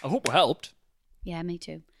 I hope we're helped. Yeah, me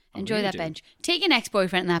too. I Enjoy really that do. bench. Take your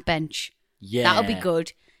ex-boyfriend on that bench. Yeah. That'll be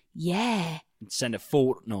good. Yeah. Send a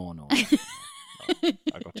photo. No.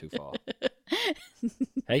 I got too far.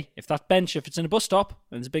 Hey, if it's in a bus stop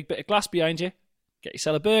and there's a big bit of glass behind you, get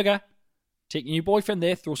yourself a burger, take your new boyfriend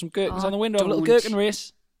there, throw some gherkins on the window, have a little don't. gherkin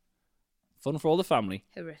race. Fun for all the family.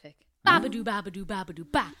 Horrific. Babadoo, babadoo,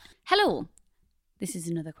 babadoo, ba. Hello. This is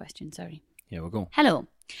another question, sorry. Here we go. Hello.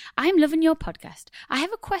 I'm loving your podcast. I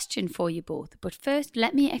have a question for you both, but first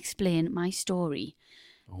let me explain my story.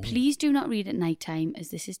 Oh. Please do not read at night time, as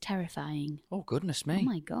this is terrifying. Oh, goodness me. Oh,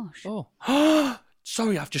 my gosh. Oh.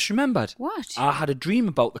 Sorry, I've just remembered. What? I had a dream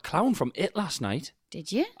about the clown from It last night.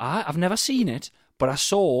 Did you? I've never seen it, but I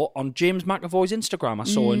saw on James McAvoy's Instagram, I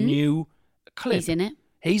saw a new clip. He's in it.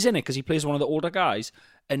 He's in it because he plays one of the older guys.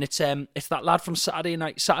 And it's that lad from Saturday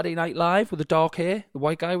Night Live with the dark hair, the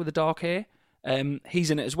white guy with the dark hair.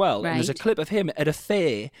 He's in it as well. Right. And there's a clip of him at a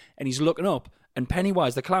fair, and he's looking up, and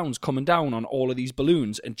Pennywise the clown's coming down on all of these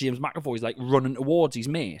balloons, and James McAvoy's like running towards his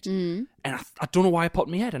mate. And I don't know why I popped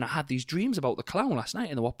in my head, and I had these dreams about the clown last night,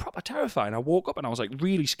 and they were proper terrifying. I woke up and I was like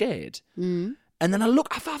really scared. And then I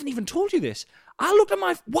haven't even told you this. I looked at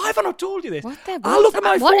my... Why have I not told you this? I looked at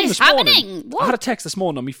my phone this morning. What? I had a text this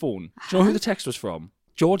morning on my phone. Do you know who the text was from?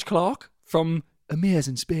 George Clark from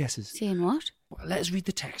Amazing Spaces. Saying what? Well, let us read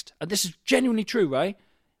the text. And this is genuinely true, right?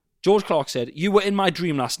 George Clark said, "You were in my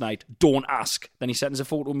dream last night. Don't ask." Then he sent us a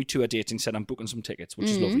photo of me tour date and said, "I'm booking some tickets," which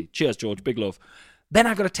is lovely. Cheers, George. Big love. Then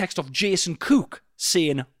I got a text off Jason Cook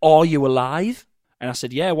saying, "Are you alive?" And I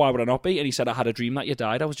said, "Yeah, why would I not be?" And he said, "I had a dream that you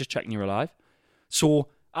died. I was just checking you're alive." So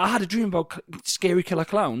I had a dream about scary killer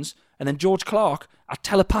clowns. And then George Clark, I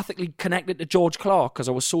telepathically connected to George Clark because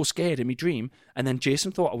I was so scared in my dream. And then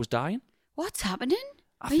Jason thought I was dying. What's happening?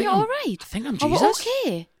 Are think you I'm- all right? I think I'm Are we Jesus.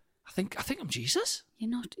 okay? I think I'm Jesus. You're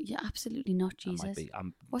not. You're absolutely not I might Jesus. be.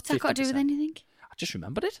 I'm What's that got to do with 50%. anything? I just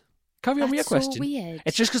remembered it. Carry on with your That's so question. weird.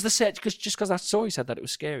 It's just because that story said that it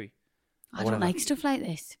was scary. I Or don't whatever. like stuff like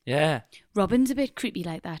this. Yeah. Robin's a bit creepy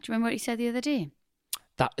like that. Do you remember what he said the other day?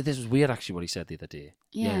 This was weird actually what he said the other day.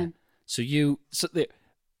 Yeah.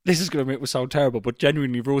 This is going to make me sound terrible, but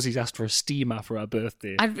genuinely Rosie's asked for a steamer for her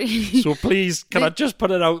birthday. I really. So please, can I just put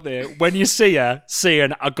it out there? When you see her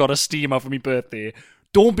saying, "I got a steamer for my birthday,"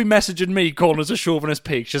 don't be messaging me calling us a chauvinist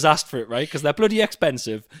pig. She's asked for it, right? Because they're bloody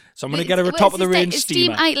expensive. So I'm going to get her a top of the range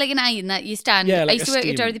steamer. Like an iron that you stand. Yeah, I like used a to work at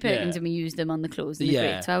steam, Dorothy Perkins yeah. and we used them on the clothes in the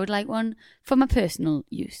Yeah. break. So I would like one for my personal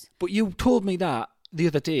use. But you told me that the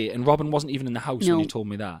other day, and Robin wasn't even in the house No. when you told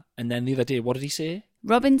me that. And then the other day, what did he say?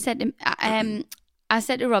 Robin said to I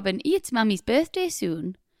said to Robin, "It's Mummy's birthday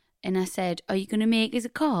soon." And I said, "Are you going to make us a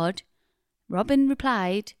card?" Robin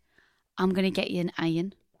replied, "I'm going to get you an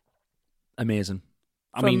iron." Amazing.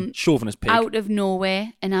 I From mean, chauvinist pig. Out of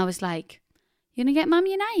nowhere. And I was like, "You're going to get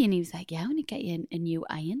Mummy an iron?" He was like, "Yeah, I'm going to get you a new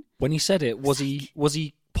iron." When he said it, was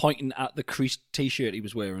he pointing at the creased t-shirt he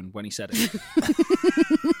was wearing when he said it?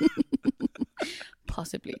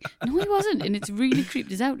 Possibly. No, he wasn't. And it's really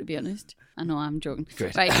creeped us out, to be honest. I know, I'm joking.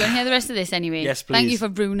 Great. Right, do you want to hear the rest of this anyway? Yes, Thank you please. for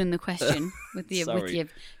ruining the question with Sorry. your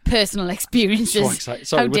personal experiences. So excited.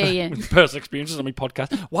 Sorry, How with dare you? with personal experiences on my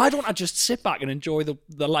podcast. Why don't I just sit back and enjoy the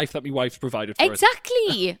life that my wife's provided for us?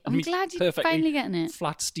 Exactly. I'm Me glad you're perfectly finally getting it.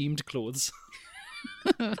 Flat steamed clothes.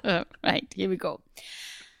 Right, here we go.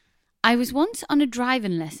 I was once on a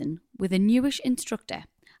driving lesson with a newish instructor.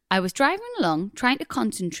 I was driving along, trying to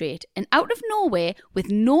concentrate, and out of nowhere, with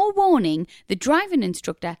no warning, the driving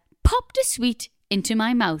instructor popped a sweet into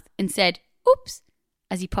my mouth and said, "Oops,"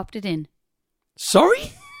 as he popped it in.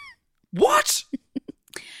 Sorry? What?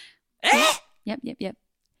 Yep.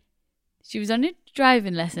 She was on a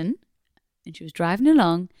driving lesson, and she was driving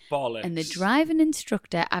along, Bollocks. and the driving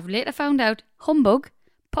instructor, I've later found out, humbug,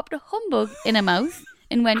 popped a humbug in her mouth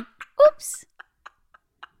and went, "Oops."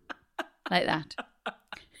 Like that.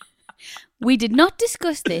 We did not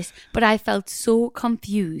discuss this, but I felt so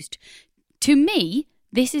confused. To me,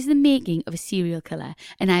 this is the making of a serial killer,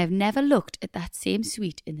 and I have never looked at that same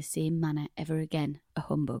sweet in the same manner ever again. A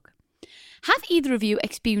humbug. Have either of you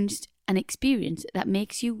experienced an experience that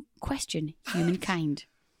makes you question humankind?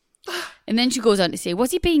 And then she goes on to say, was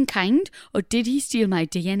he being kind or did he steal my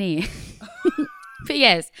DNA?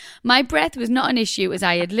 P.S. My breath was not an issue as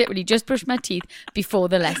I had literally just brushed my teeth before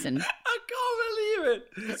the lesson. I can't believe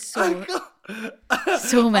it. So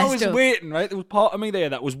messed I was up. waiting, right? There was part of me there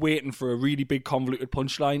that was waiting for a really big convoluted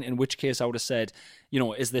punchline, in which case I would have said,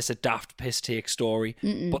 is this a daft piss take story?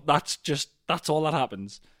 But that's all that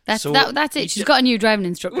happens. That's it. She's got a new driving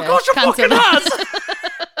instructor. Of course she Cancel fucking that.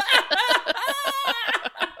 has.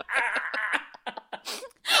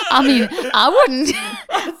 I mean, I wouldn't.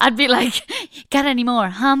 I'd be like, got any more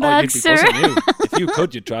hamburgs, you'd be sir? buzzing, you. If you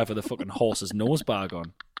could, you'd drive with a fucking horse's nose bag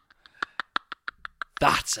on.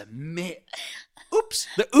 That's amazing. Oops.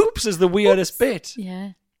 The oops is the weirdest bit.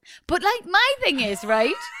 Yeah. But like, my thing is,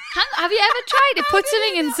 right? Have you ever tried to put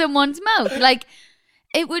something in someone's mouth? Like,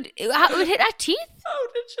 it would hit her teeth? How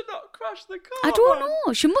did she not crash the car? I don't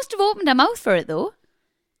know. She must have opened her mouth for it, though.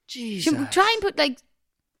 Jesus. She would try and put like,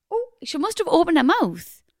 she must have opened her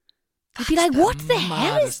mouth. I'd be like, what the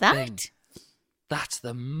hell is that? Thing. That's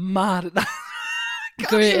the mad.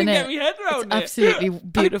 Great, can't innit? get my head around it. Absolutely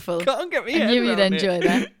beautiful. I can't get my I head knew you'd around enjoy it.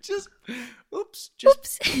 that.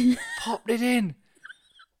 Just popped it in.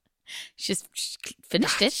 She's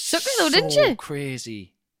finished it. Suck it though, So didn't you?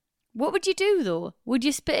 crazy. What would you do though? Would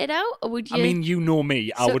you spit it out or would you? I mean, you know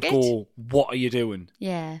me. I suck would it? go, what are you doing?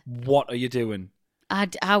 Yeah. What are you doing?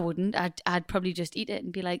 I wouldn't. I'd probably just eat it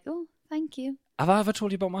and be like, oh, thank you. Have I ever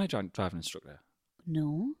told you about my driving instructor?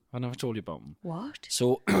 No. I've never told you about him. What?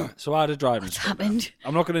 So I had a driving What's instructor. happened?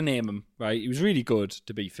 I'm not going to name him, right? He was really good,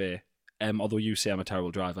 to be fair. Although you say I'm a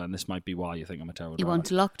terrible driver, and this might be why you think I'm a terrible You driver.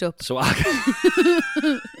 want locked up. So I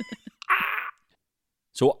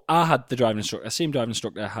had the driving instructor. The same driving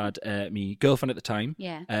instructor had me girlfriend at the time.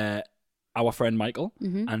 Yeah. Our friend Michael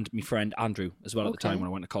Mhm. and my friend Andrew as well at the Okay. time when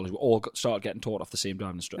I went to college. We all started getting taught off the same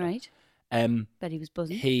driving instructor. Right. Bet he was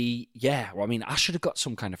buzzing. Well, I mean, I should have got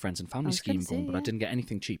some kind of friends and family was gonna scheme going, say, but I yeah. didn't get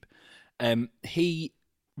anything cheap. He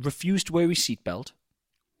refused to wear his seatbelt.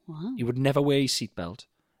 Wow. He would never wear his seatbelt.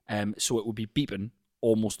 So it would be beeping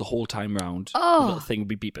almost the whole time round. Oh. The little thing would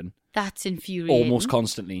be beeping. That's infuriating. Almost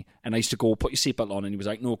constantly. And I used to go, put your seatbelt on. And he was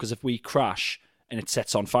like, no, because if we crash and it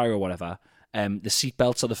sets on fire or whatever, the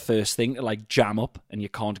seatbelts are the first thing to like jam up and you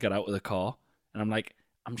can't get out of the car. And I'm like,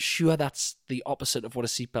 I'm sure that's the opposite of what a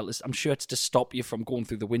seatbelt is. I'm sure it's to stop you from going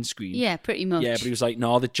through the windscreen. Yeah, pretty much. Yeah, but he was like,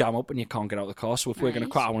 no, they jam up and you can't get out of the car. So if we're going to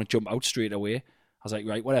Right. crash, I want to jump out straight away. I was like,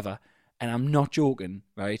 right, whatever. And I'm not joking,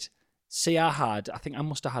 right? Say I think I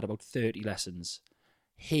must have had about 30 lessons.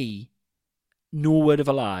 He, no word of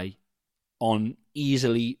a lie, on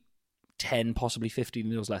easily 10, possibly 15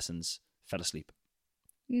 of those lessons, fell asleep.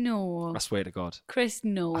 No. I swear to God. Chris,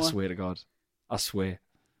 no. I swear to God. I swear.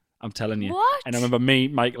 I'm telling you. What? And I remember me,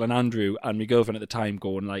 Michael and Andrew and my girlfriend at the time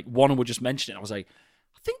going like, one would just mention it. I was like,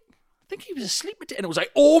 I think he was asleep. And it was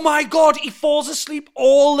like, oh my God, he falls asleep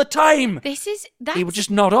all the time. He would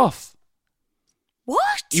just nod off.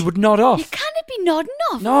 What? He would nod off. You can't be nodding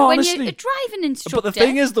off No, when honestly. you're a driving instructor. But the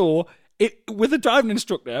thing is, though, with a driving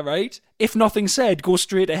instructor, right, if nothing said, go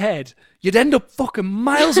straight ahead, you'd end up fucking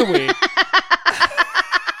miles away.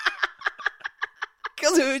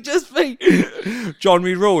 Because it would just be John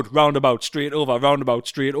Reed Road, roundabout, straight over, roundabout,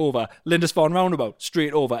 straight over, Lindisfarne roundabout,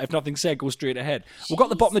 straight over. If nothing said, go straight ahead. We got to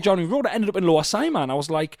the bottom of John Reed Road. I ended up in Lower Simon. I was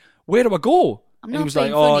like, where do I go? I'm And not he was being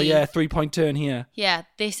like, oh, funny. yeah, 3-point turn here. Yeah,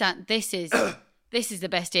 this is this is the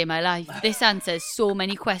best day of my life. This answers so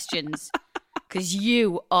many questions because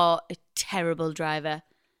you are a terrible driver,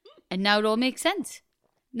 and now it all makes sense.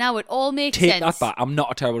 Now it all makes Take sense. that back. I'm not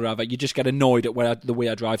a terrible driver. You just get annoyed at the way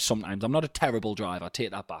I drive sometimes. I'm not a terrible driver.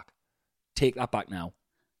 Take that back. Take that back now.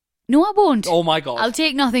 No, I won't. Oh my God. I'll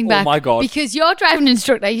take nothing back. Oh my God. Because your driving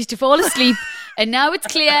instructor used to fall asleep, and now it's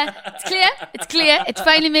clear. It's clear. It's clear. It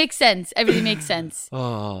finally makes sense. Everything makes sense.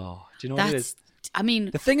 Oh, do you know what it is? I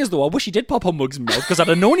mean, The thing is, though, I wish he did pop humbugs in my mouth because I'd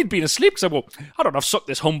have known he'd been asleep. Because I don't know, I've sucked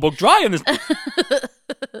this humbug dry. And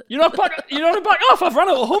you're not back off. I've run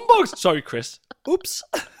out of humbugs. Sorry, Chris. Oops.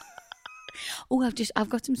 oh, I've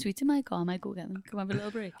got some sweets in my car. I might go get them. Come have a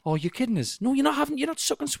little break. Oh, you're kidding us? No, you're not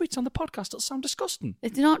sucking sweets on the podcast. It'll sound disgusting.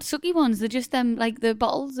 It's not sucky ones. They're just them, like the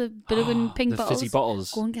bottles, the blue and pink the bottles. fizzy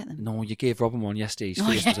bottles. Go and get them. No, you gave Robin one yesterday. His Oh,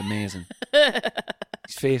 face yeah. was amazing.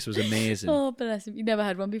 His face was amazing. Oh, bless him. You never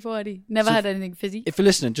had one before, had he? Never So had anything fizzy. If you're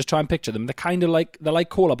listening, just try and picture them. They're kind of like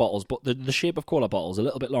cola bottles, but the shape of cola bottles a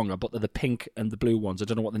little bit longer. But they're the pink and the blue ones. I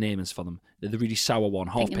don't know what the name is for them. They're the really sour one,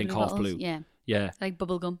 half and pink, blue half bottles, blue. Yeah. Yeah. Like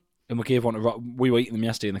bubble gum. And we gave one to we were eating them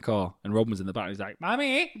yesterday in the car, and Robin was in the back. He's like,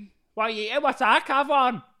 "Mommy, what are you eating? What's that? Have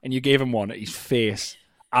one." And you gave him one at his face.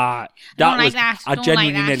 I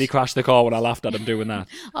genuinely nearly crashed the car when I laughed at him doing that.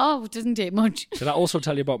 Oh, it doesn't take much. Did I also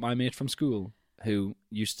tell you about my mate from school who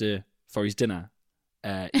used to, for his dinner,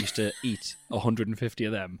 used to eat 150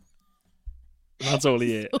 of them? That's all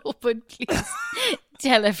he ate. Oh, but please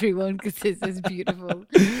tell everyone because this is beautiful.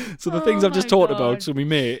 So the things I've just my talked God. about, so my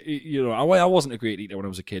mate, you know, I wasn't a great eater when I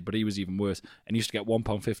was a kid, but he was even worse. And he used to get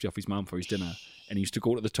 £1.50 off his mum for his dinner. And he used to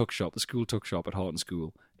go to the tuck shop, the school tuck shop at Harton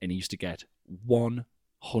School, and he used to get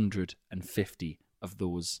 150 of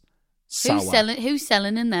those sour. Who's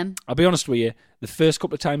selling in them? I'll be honest with you. The first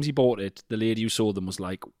couple of times he bought it, the lady who sold them was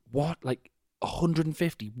like, "What? Like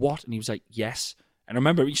 150? What?" And he was like, "Yes." And I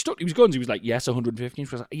remember he was going. He was like, "Yes, 150." And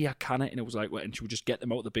she was like, "Yeah, can it?" And it was like, "What?" And she would just get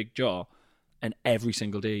them out of the big jar, and every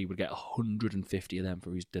single day he would get 150 of them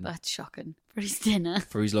for his dinner. That's shocking. For his dinner.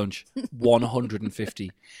 For his lunch,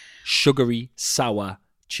 150 sugary sour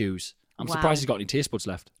chews. I'm surprised he's got any taste buds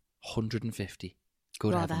left. 150.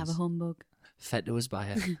 Good Rather heavens. have a humbug. Fed to us by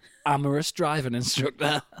a amorous driving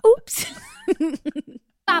instructor. Oops.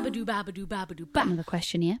 Babadoo, babadoo, babadoo, ba. Another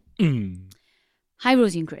question here. Mm. Hi,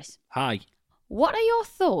 Rosie and Chris. Hi. What are your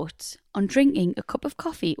thoughts on drinking a cup of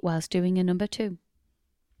coffee whilst doing a number 2?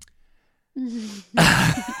 There's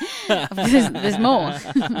more.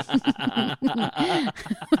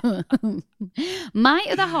 My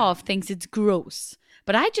other half thinks it's gross,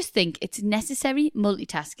 but I just think it's necessary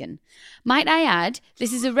multitasking. Might I add,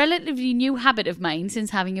 this is a relatively new habit of mine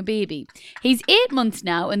since having a baby. He's 8 months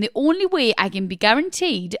now, and the only way I can be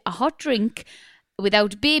guaranteed a hot drink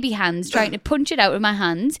without baby hands trying to punch it out of my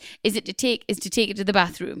hands is to take it to the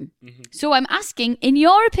bathroom. Mm-hmm. So I'm asking, in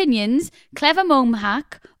your opinions, clever mum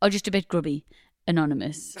hack or just a bit grubby?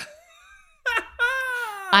 Anonymous.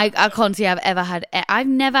 I can't say I've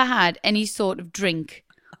never had any sort of drink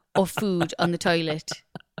or food on the toilet.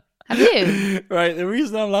 Have you? Right, the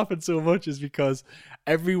reason I'm laughing so much is because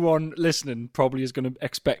everyone listening probably is going to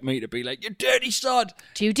expect me to be like, "You dirty sod."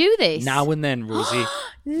 Do you do this? Now and then, Rosie.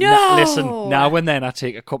 No! Listen, now and then I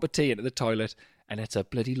take a cup of tea into the toilet and it's a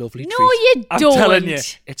bloody lovely treat. No, you I'm don't. telling you,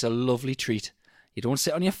 it's a lovely treat. You don't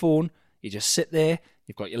sit on your phone. You just sit there.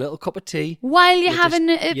 You've got your little cup of tea. While you're having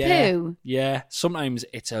a poo? Yeah, sometimes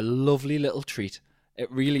it's a lovely little treat. It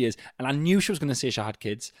really is. And I knew she was going to say she had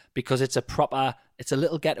kids because it's a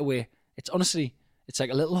little getaway. It's honestly, it's like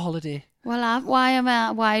a little holiday. Well, why am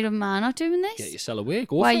I not doing this? Get yourself away.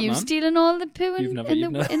 Go why for are it, you man. stealing all the poo in the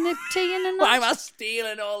tea and Why am I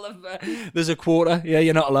stealing all of it? There's a quarter. Yeah,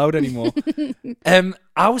 you're not allowed anymore.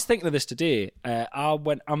 I was thinking of this today.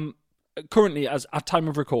 I'm currently, as at time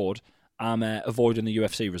of record, I'm avoiding the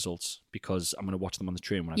UFC results because I'm going to watch them on the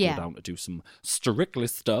train when I go down to do some Strictly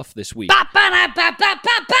stuff this week. But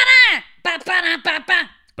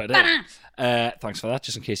thanks for that,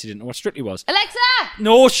 just in case you didn't know what Strictly was. Alexa!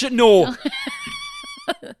 No, no.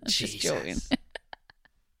 Just joking.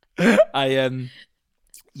 I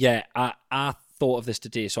thought of this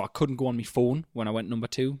today, so I couldn't go on my phone when I went number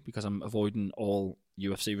 2 because I'm avoiding all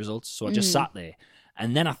UFC results. So I just sat there,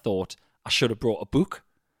 and then I thought I should have brought a book.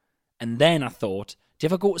 And then I thought, do you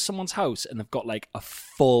ever go to someone's house and they've got like a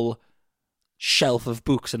full shelf of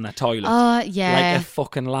books in their toilet? Yeah. Like a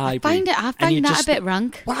fucking library. I find that a bit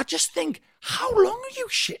rank. Well, I just think, how long are you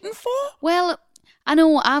shitting for? Well, I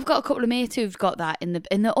know I've got a couple of mates who've got that and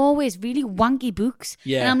they're always really wanky books.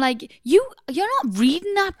 Yeah. And I'm like, you're not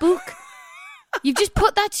reading that book. You've just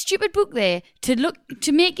put that stupid book there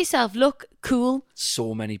to make yourself look cool.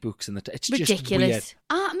 So many books in it's ridiculous. Just weird.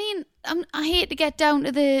 I mean, I hate to get down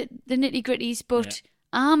to the nitty gritties, but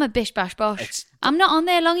I'm a bish bash bosh. I'm not on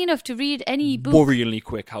there long enough to read any book. Worryingly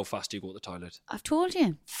quick how fast you go to the toilet. I've told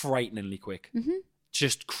you. Frighteningly quick. Mm-hmm.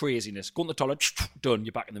 Just craziness. Go to the toilet, done.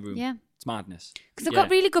 You're back in the room. Yeah. It's madness. Because I've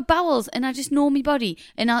got really good bowels and I just know my body.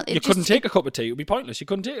 And you couldn't take a cup of tea. It would be pointless. You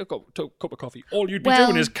couldn't take a cup of coffee. All you'd be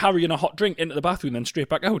doing is carrying a hot drink into the bathroom and then straight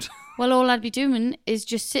back out. Well, all I'd be doing is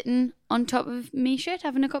just sitting on top of me shit,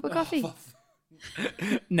 having a cup of coffee.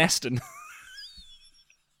 Nesting.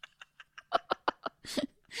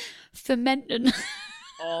 Fermenting.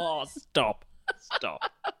 Oh, stop.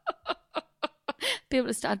 Be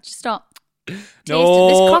able to stop.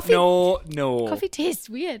 No. Coffee tastes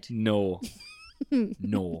weird. No.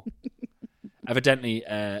 Evidently,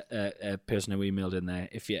 a person who emailed in there,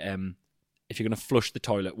 if you're going to flush the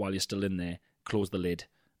toilet while you're still in there, close the lid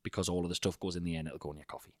because all of the stuff goes in the air and it'll go in your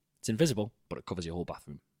coffee. It's invisible, but it covers your whole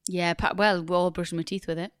bathroom. Yeah, we're all brushing my teeth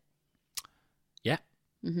with it. Yeah.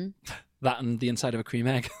 Mm-hmm. That and the inside of a cream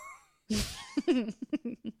egg.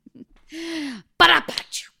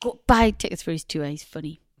 Buy tickets for his tour. He's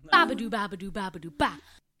funny. Babadoo, babadoo, babadoo, ba.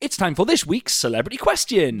 It's time for this week's celebrity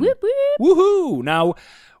question. Whoop, whoop. Woohoo! Now,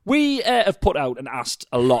 we have put out and asked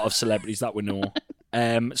a lot of celebrities that we know.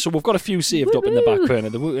 So we've got a few saved up in the back burner.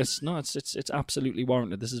 It's absolutely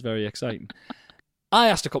warranted. This is very exciting. I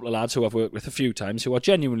asked a couple of lads who I've worked with a few times who are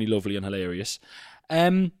genuinely lovely and hilarious.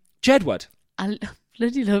 Jedward. I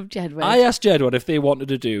bloody love Jedward. I asked Jedward if they wanted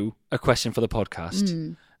to do a question for the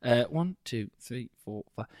podcast. 1, 2, 3, 4,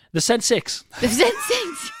 5. They sent 6. They've sent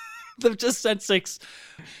 6. They've just sent 6.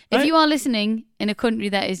 If you are listening in a country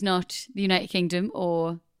that is not the United Kingdom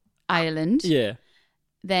or Ireland, yeah,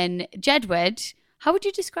 then Jedward How would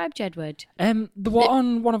you describe Jedward? They were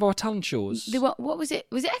on one of our talent shows. What was it?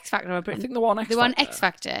 Was it X Factor or Britain? I think they were on X Factor. They were on X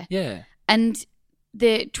Factor. Yeah. And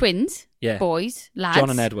the twins, boys, lads.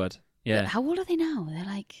 John and Edward. Yeah. How old are they now? They're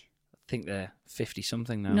like... I think they're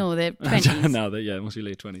 50-something now. No, they're 20s. No, they must be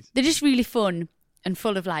late 20s. They're just really fun and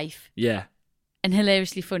full of life. Yeah. And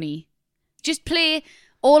hilariously funny. Just play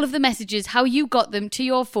all of the messages, how you got them to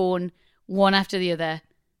your phone, one after the other.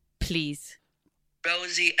 Please.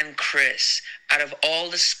 Rosie and Chris, out of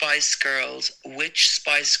all the Spice Girls, which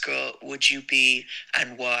Spice Girl would you be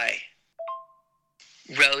and why?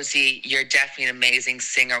 Rosie, you're definitely an amazing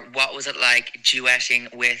singer. What was it like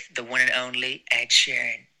duetting with the one and only Ed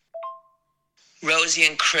Sheeran? Rosie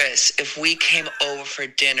and Chris, if we came over for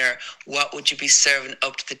dinner, what would you be serving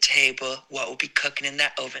up to the table? What would be cooking in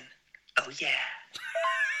that oven? Oh, yeah.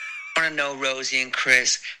 I want to know, Rosie and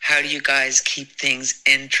Chris, how do you guys keep things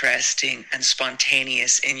interesting and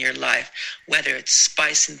spontaneous in your life, whether it's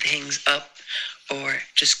spicing things up or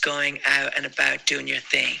just going out and about doing your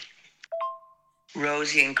thing?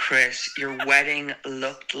 Rosie and Chris, your wedding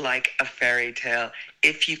looked like a fairy tale.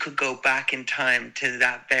 If you could go back in time to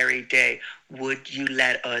that very day, would you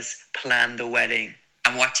let us plan the wedding?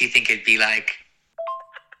 And what do you think it'd be like?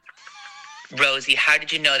 Rosie, how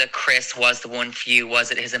did you know that Chris was the one for you?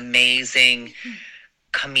 Was it his amazing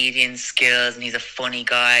comedian skills and he's a funny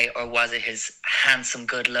guy, or was it his handsome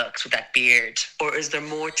good looks with that beard? Or is there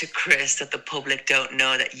more to Chris that the public don't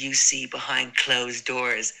know that you see behind closed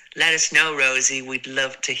doors? Let us know, Rosie. We'd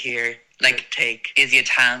love to hear take. Is he a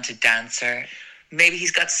talented dancer? Maybe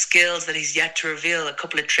he's got skills that he's yet to reveal, a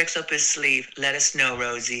couple of tricks up his sleeve. Let us know,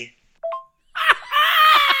 Rosie.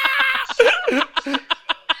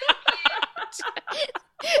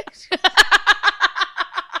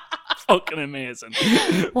 Fucking amazing.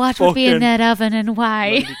 What would be in that oven and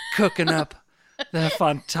why? Cooking up. They're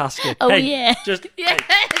fantastic. Oh, hey, yeah. Just, yes,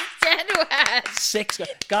 Jedward. 6.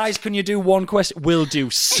 Guys, can you do one question? We'll do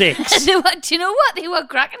 6. Do you know what? They were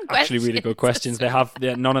cracking questions. Actually, really good questions.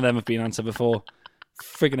 None of them have been answered before.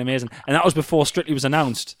 Friggin' amazing. And that was before Strictly was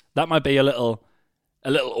announced. That might be a little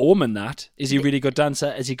omen, that. Is he a really good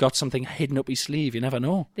dancer? Has he got something hidden up his sleeve? You never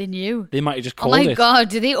know. They knew. They might have just called it. Oh it. my God,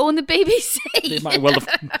 do they own the BBC? They might well have.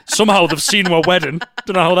 Somehow they've seen our wedding.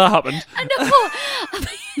 Don't know how that happened. I know.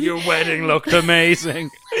 Your wedding looked amazing.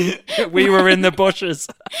 We were in the bushes.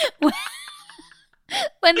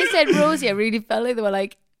 When they said Rosie, I really felt like they were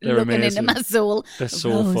like They're looking amazing. into my soul. They're so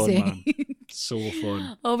Rosie. fun, man. So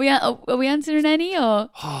fun. Are we answering any? Or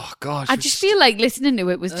oh gosh, I just feel like listening to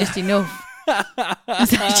it was just enough. Is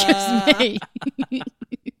that just me?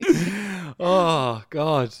 Oh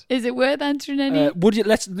God. Is it worth answering any? Would you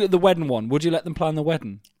the wedding one? Would you let them plan the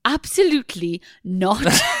wedding? Absolutely not.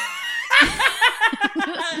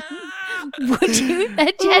 Would you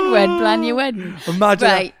let Jedward plan your wedding? Imagine.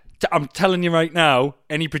 Right. I'm telling you right now,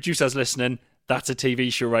 any producers listening, that's a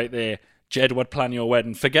TV show right there. Jedward plan your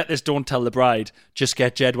wedding. Forget this, don't tell the bride. Just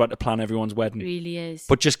get Jedward to plan everyone's wedding. It really is.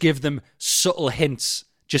 But just give them subtle hints.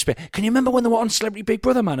 Can you remember when they were on Celebrity Big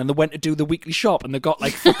Brother, man, and they went to do the weekly shop and they got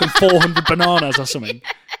like fucking 400 bananas or something?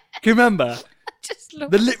 Can you remember?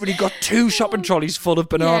 They literally got 2 shopping trolleys full of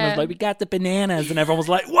bananas. Yeah. Like, we got the bananas, and everyone was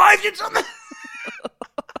like, why have you done that?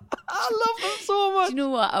 I love them so much. Do you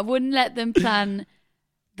know what? I wouldn't let them plan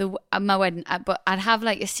my wedding, but I'd have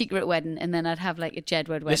like a secret wedding, and then I'd have like a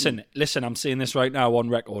Jedward wedding. Listen, I'm saying this right now on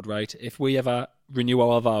record, right? If we ever renew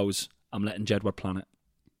our vows, I'm letting Jedward plan it.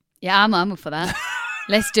 Yeah, I'm up for that.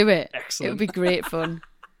 Let's do it. Excellent. It would be great fun.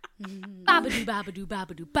 Babadoo, babadoo,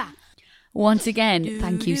 babadoo, ba. Once again,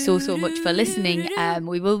 thank you so much for listening.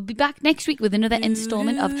 We will be back next week with another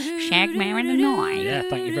installment of Shag, Maren and Annoyed. Yeah,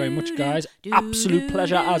 thank you very much, guys. Absolute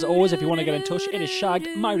pleasure as always. If you want to get in touch, it is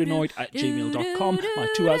shaggedmarriedanoid@gmail.com. My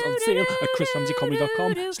 2 hours on sale at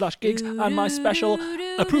chrisramseycomedy.com/gigs, and my special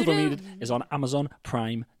Approval Needed is on Amazon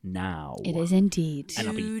Prime now. It is indeed. And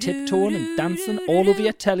I'll be tiptoeing and dancing all over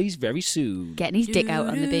your tellies very soon. Getting his dick out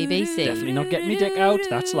on the BBC. Definitely not getting me dick out.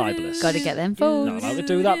 That's libelous. Got to get them phones. Not allowed to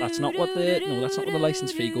do that. That's not what the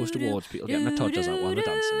license fee goes towards. People getting their todgers out while they're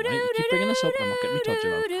dancing, right? You keep bringing this up and I'm not getting my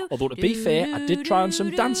todger out. Although to be fair, I did try on some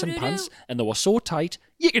dancing pants and they were so tight,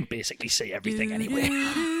 you can basically see everything anyway.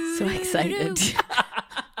 So excited.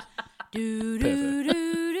 Perfect.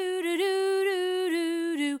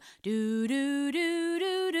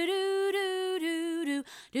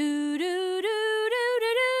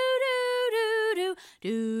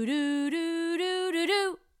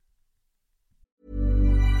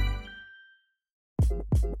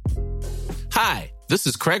 Hi, this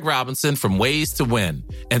is Craig Robinson from Ways to Win,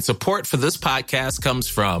 and support for this podcast comes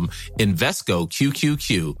from Invesco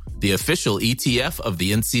QQQ, the official ETF of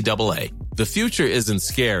the NCAA. The future isn't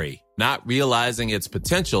scary. Not realizing its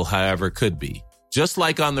potential, however, could be. Just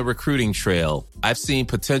like on the recruiting trail, I've seen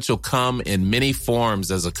potential come in many forms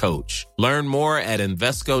as a coach. Learn more at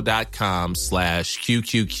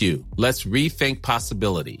Invesco.com/QQQ. Let's rethink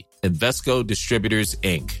possibility. Invesco Distributors,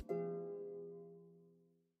 Inc.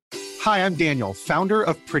 Hi, I'm Daniel, founder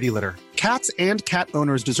of Pretty Litter. Cats and cat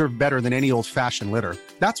owners deserve better than any old-fashioned litter.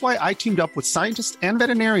 That's why I teamed up with scientists and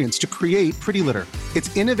veterinarians to create Pretty Litter.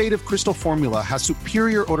 Its innovative crystal formula has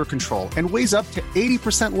superior odor control and weighs up to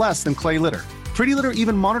 80% less than clay litter. Pretty Litter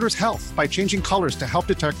even monitors health by changing colors to help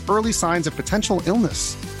detect early signs of potential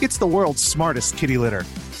illness. It's the world's smartest kitty litter.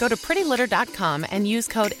 Go to prettylitter.com and use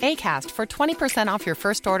code ACAST for 20% off your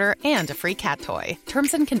first order and a free cat toy.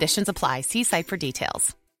 Terms and conditions apply. See site for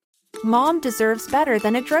details. Mom deserves better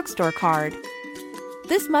than a drugstore card.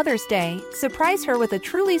 This Mother's Day, surprise her with a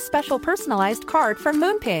truly special personalized card from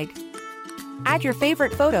Moonpig. Add your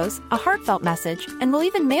favorite photos, a heartfelt message, and we'll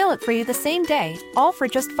even mail it for you the same day, all for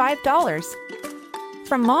just $5.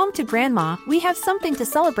 From mom to grandma, we have something to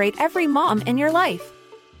celebrate every mom in your life.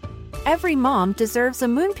 Every mom deserves a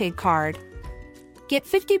Moonpig card. Get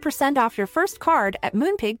 50% off your first card at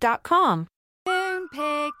Moonpig.com.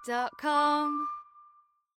 Moonpig.com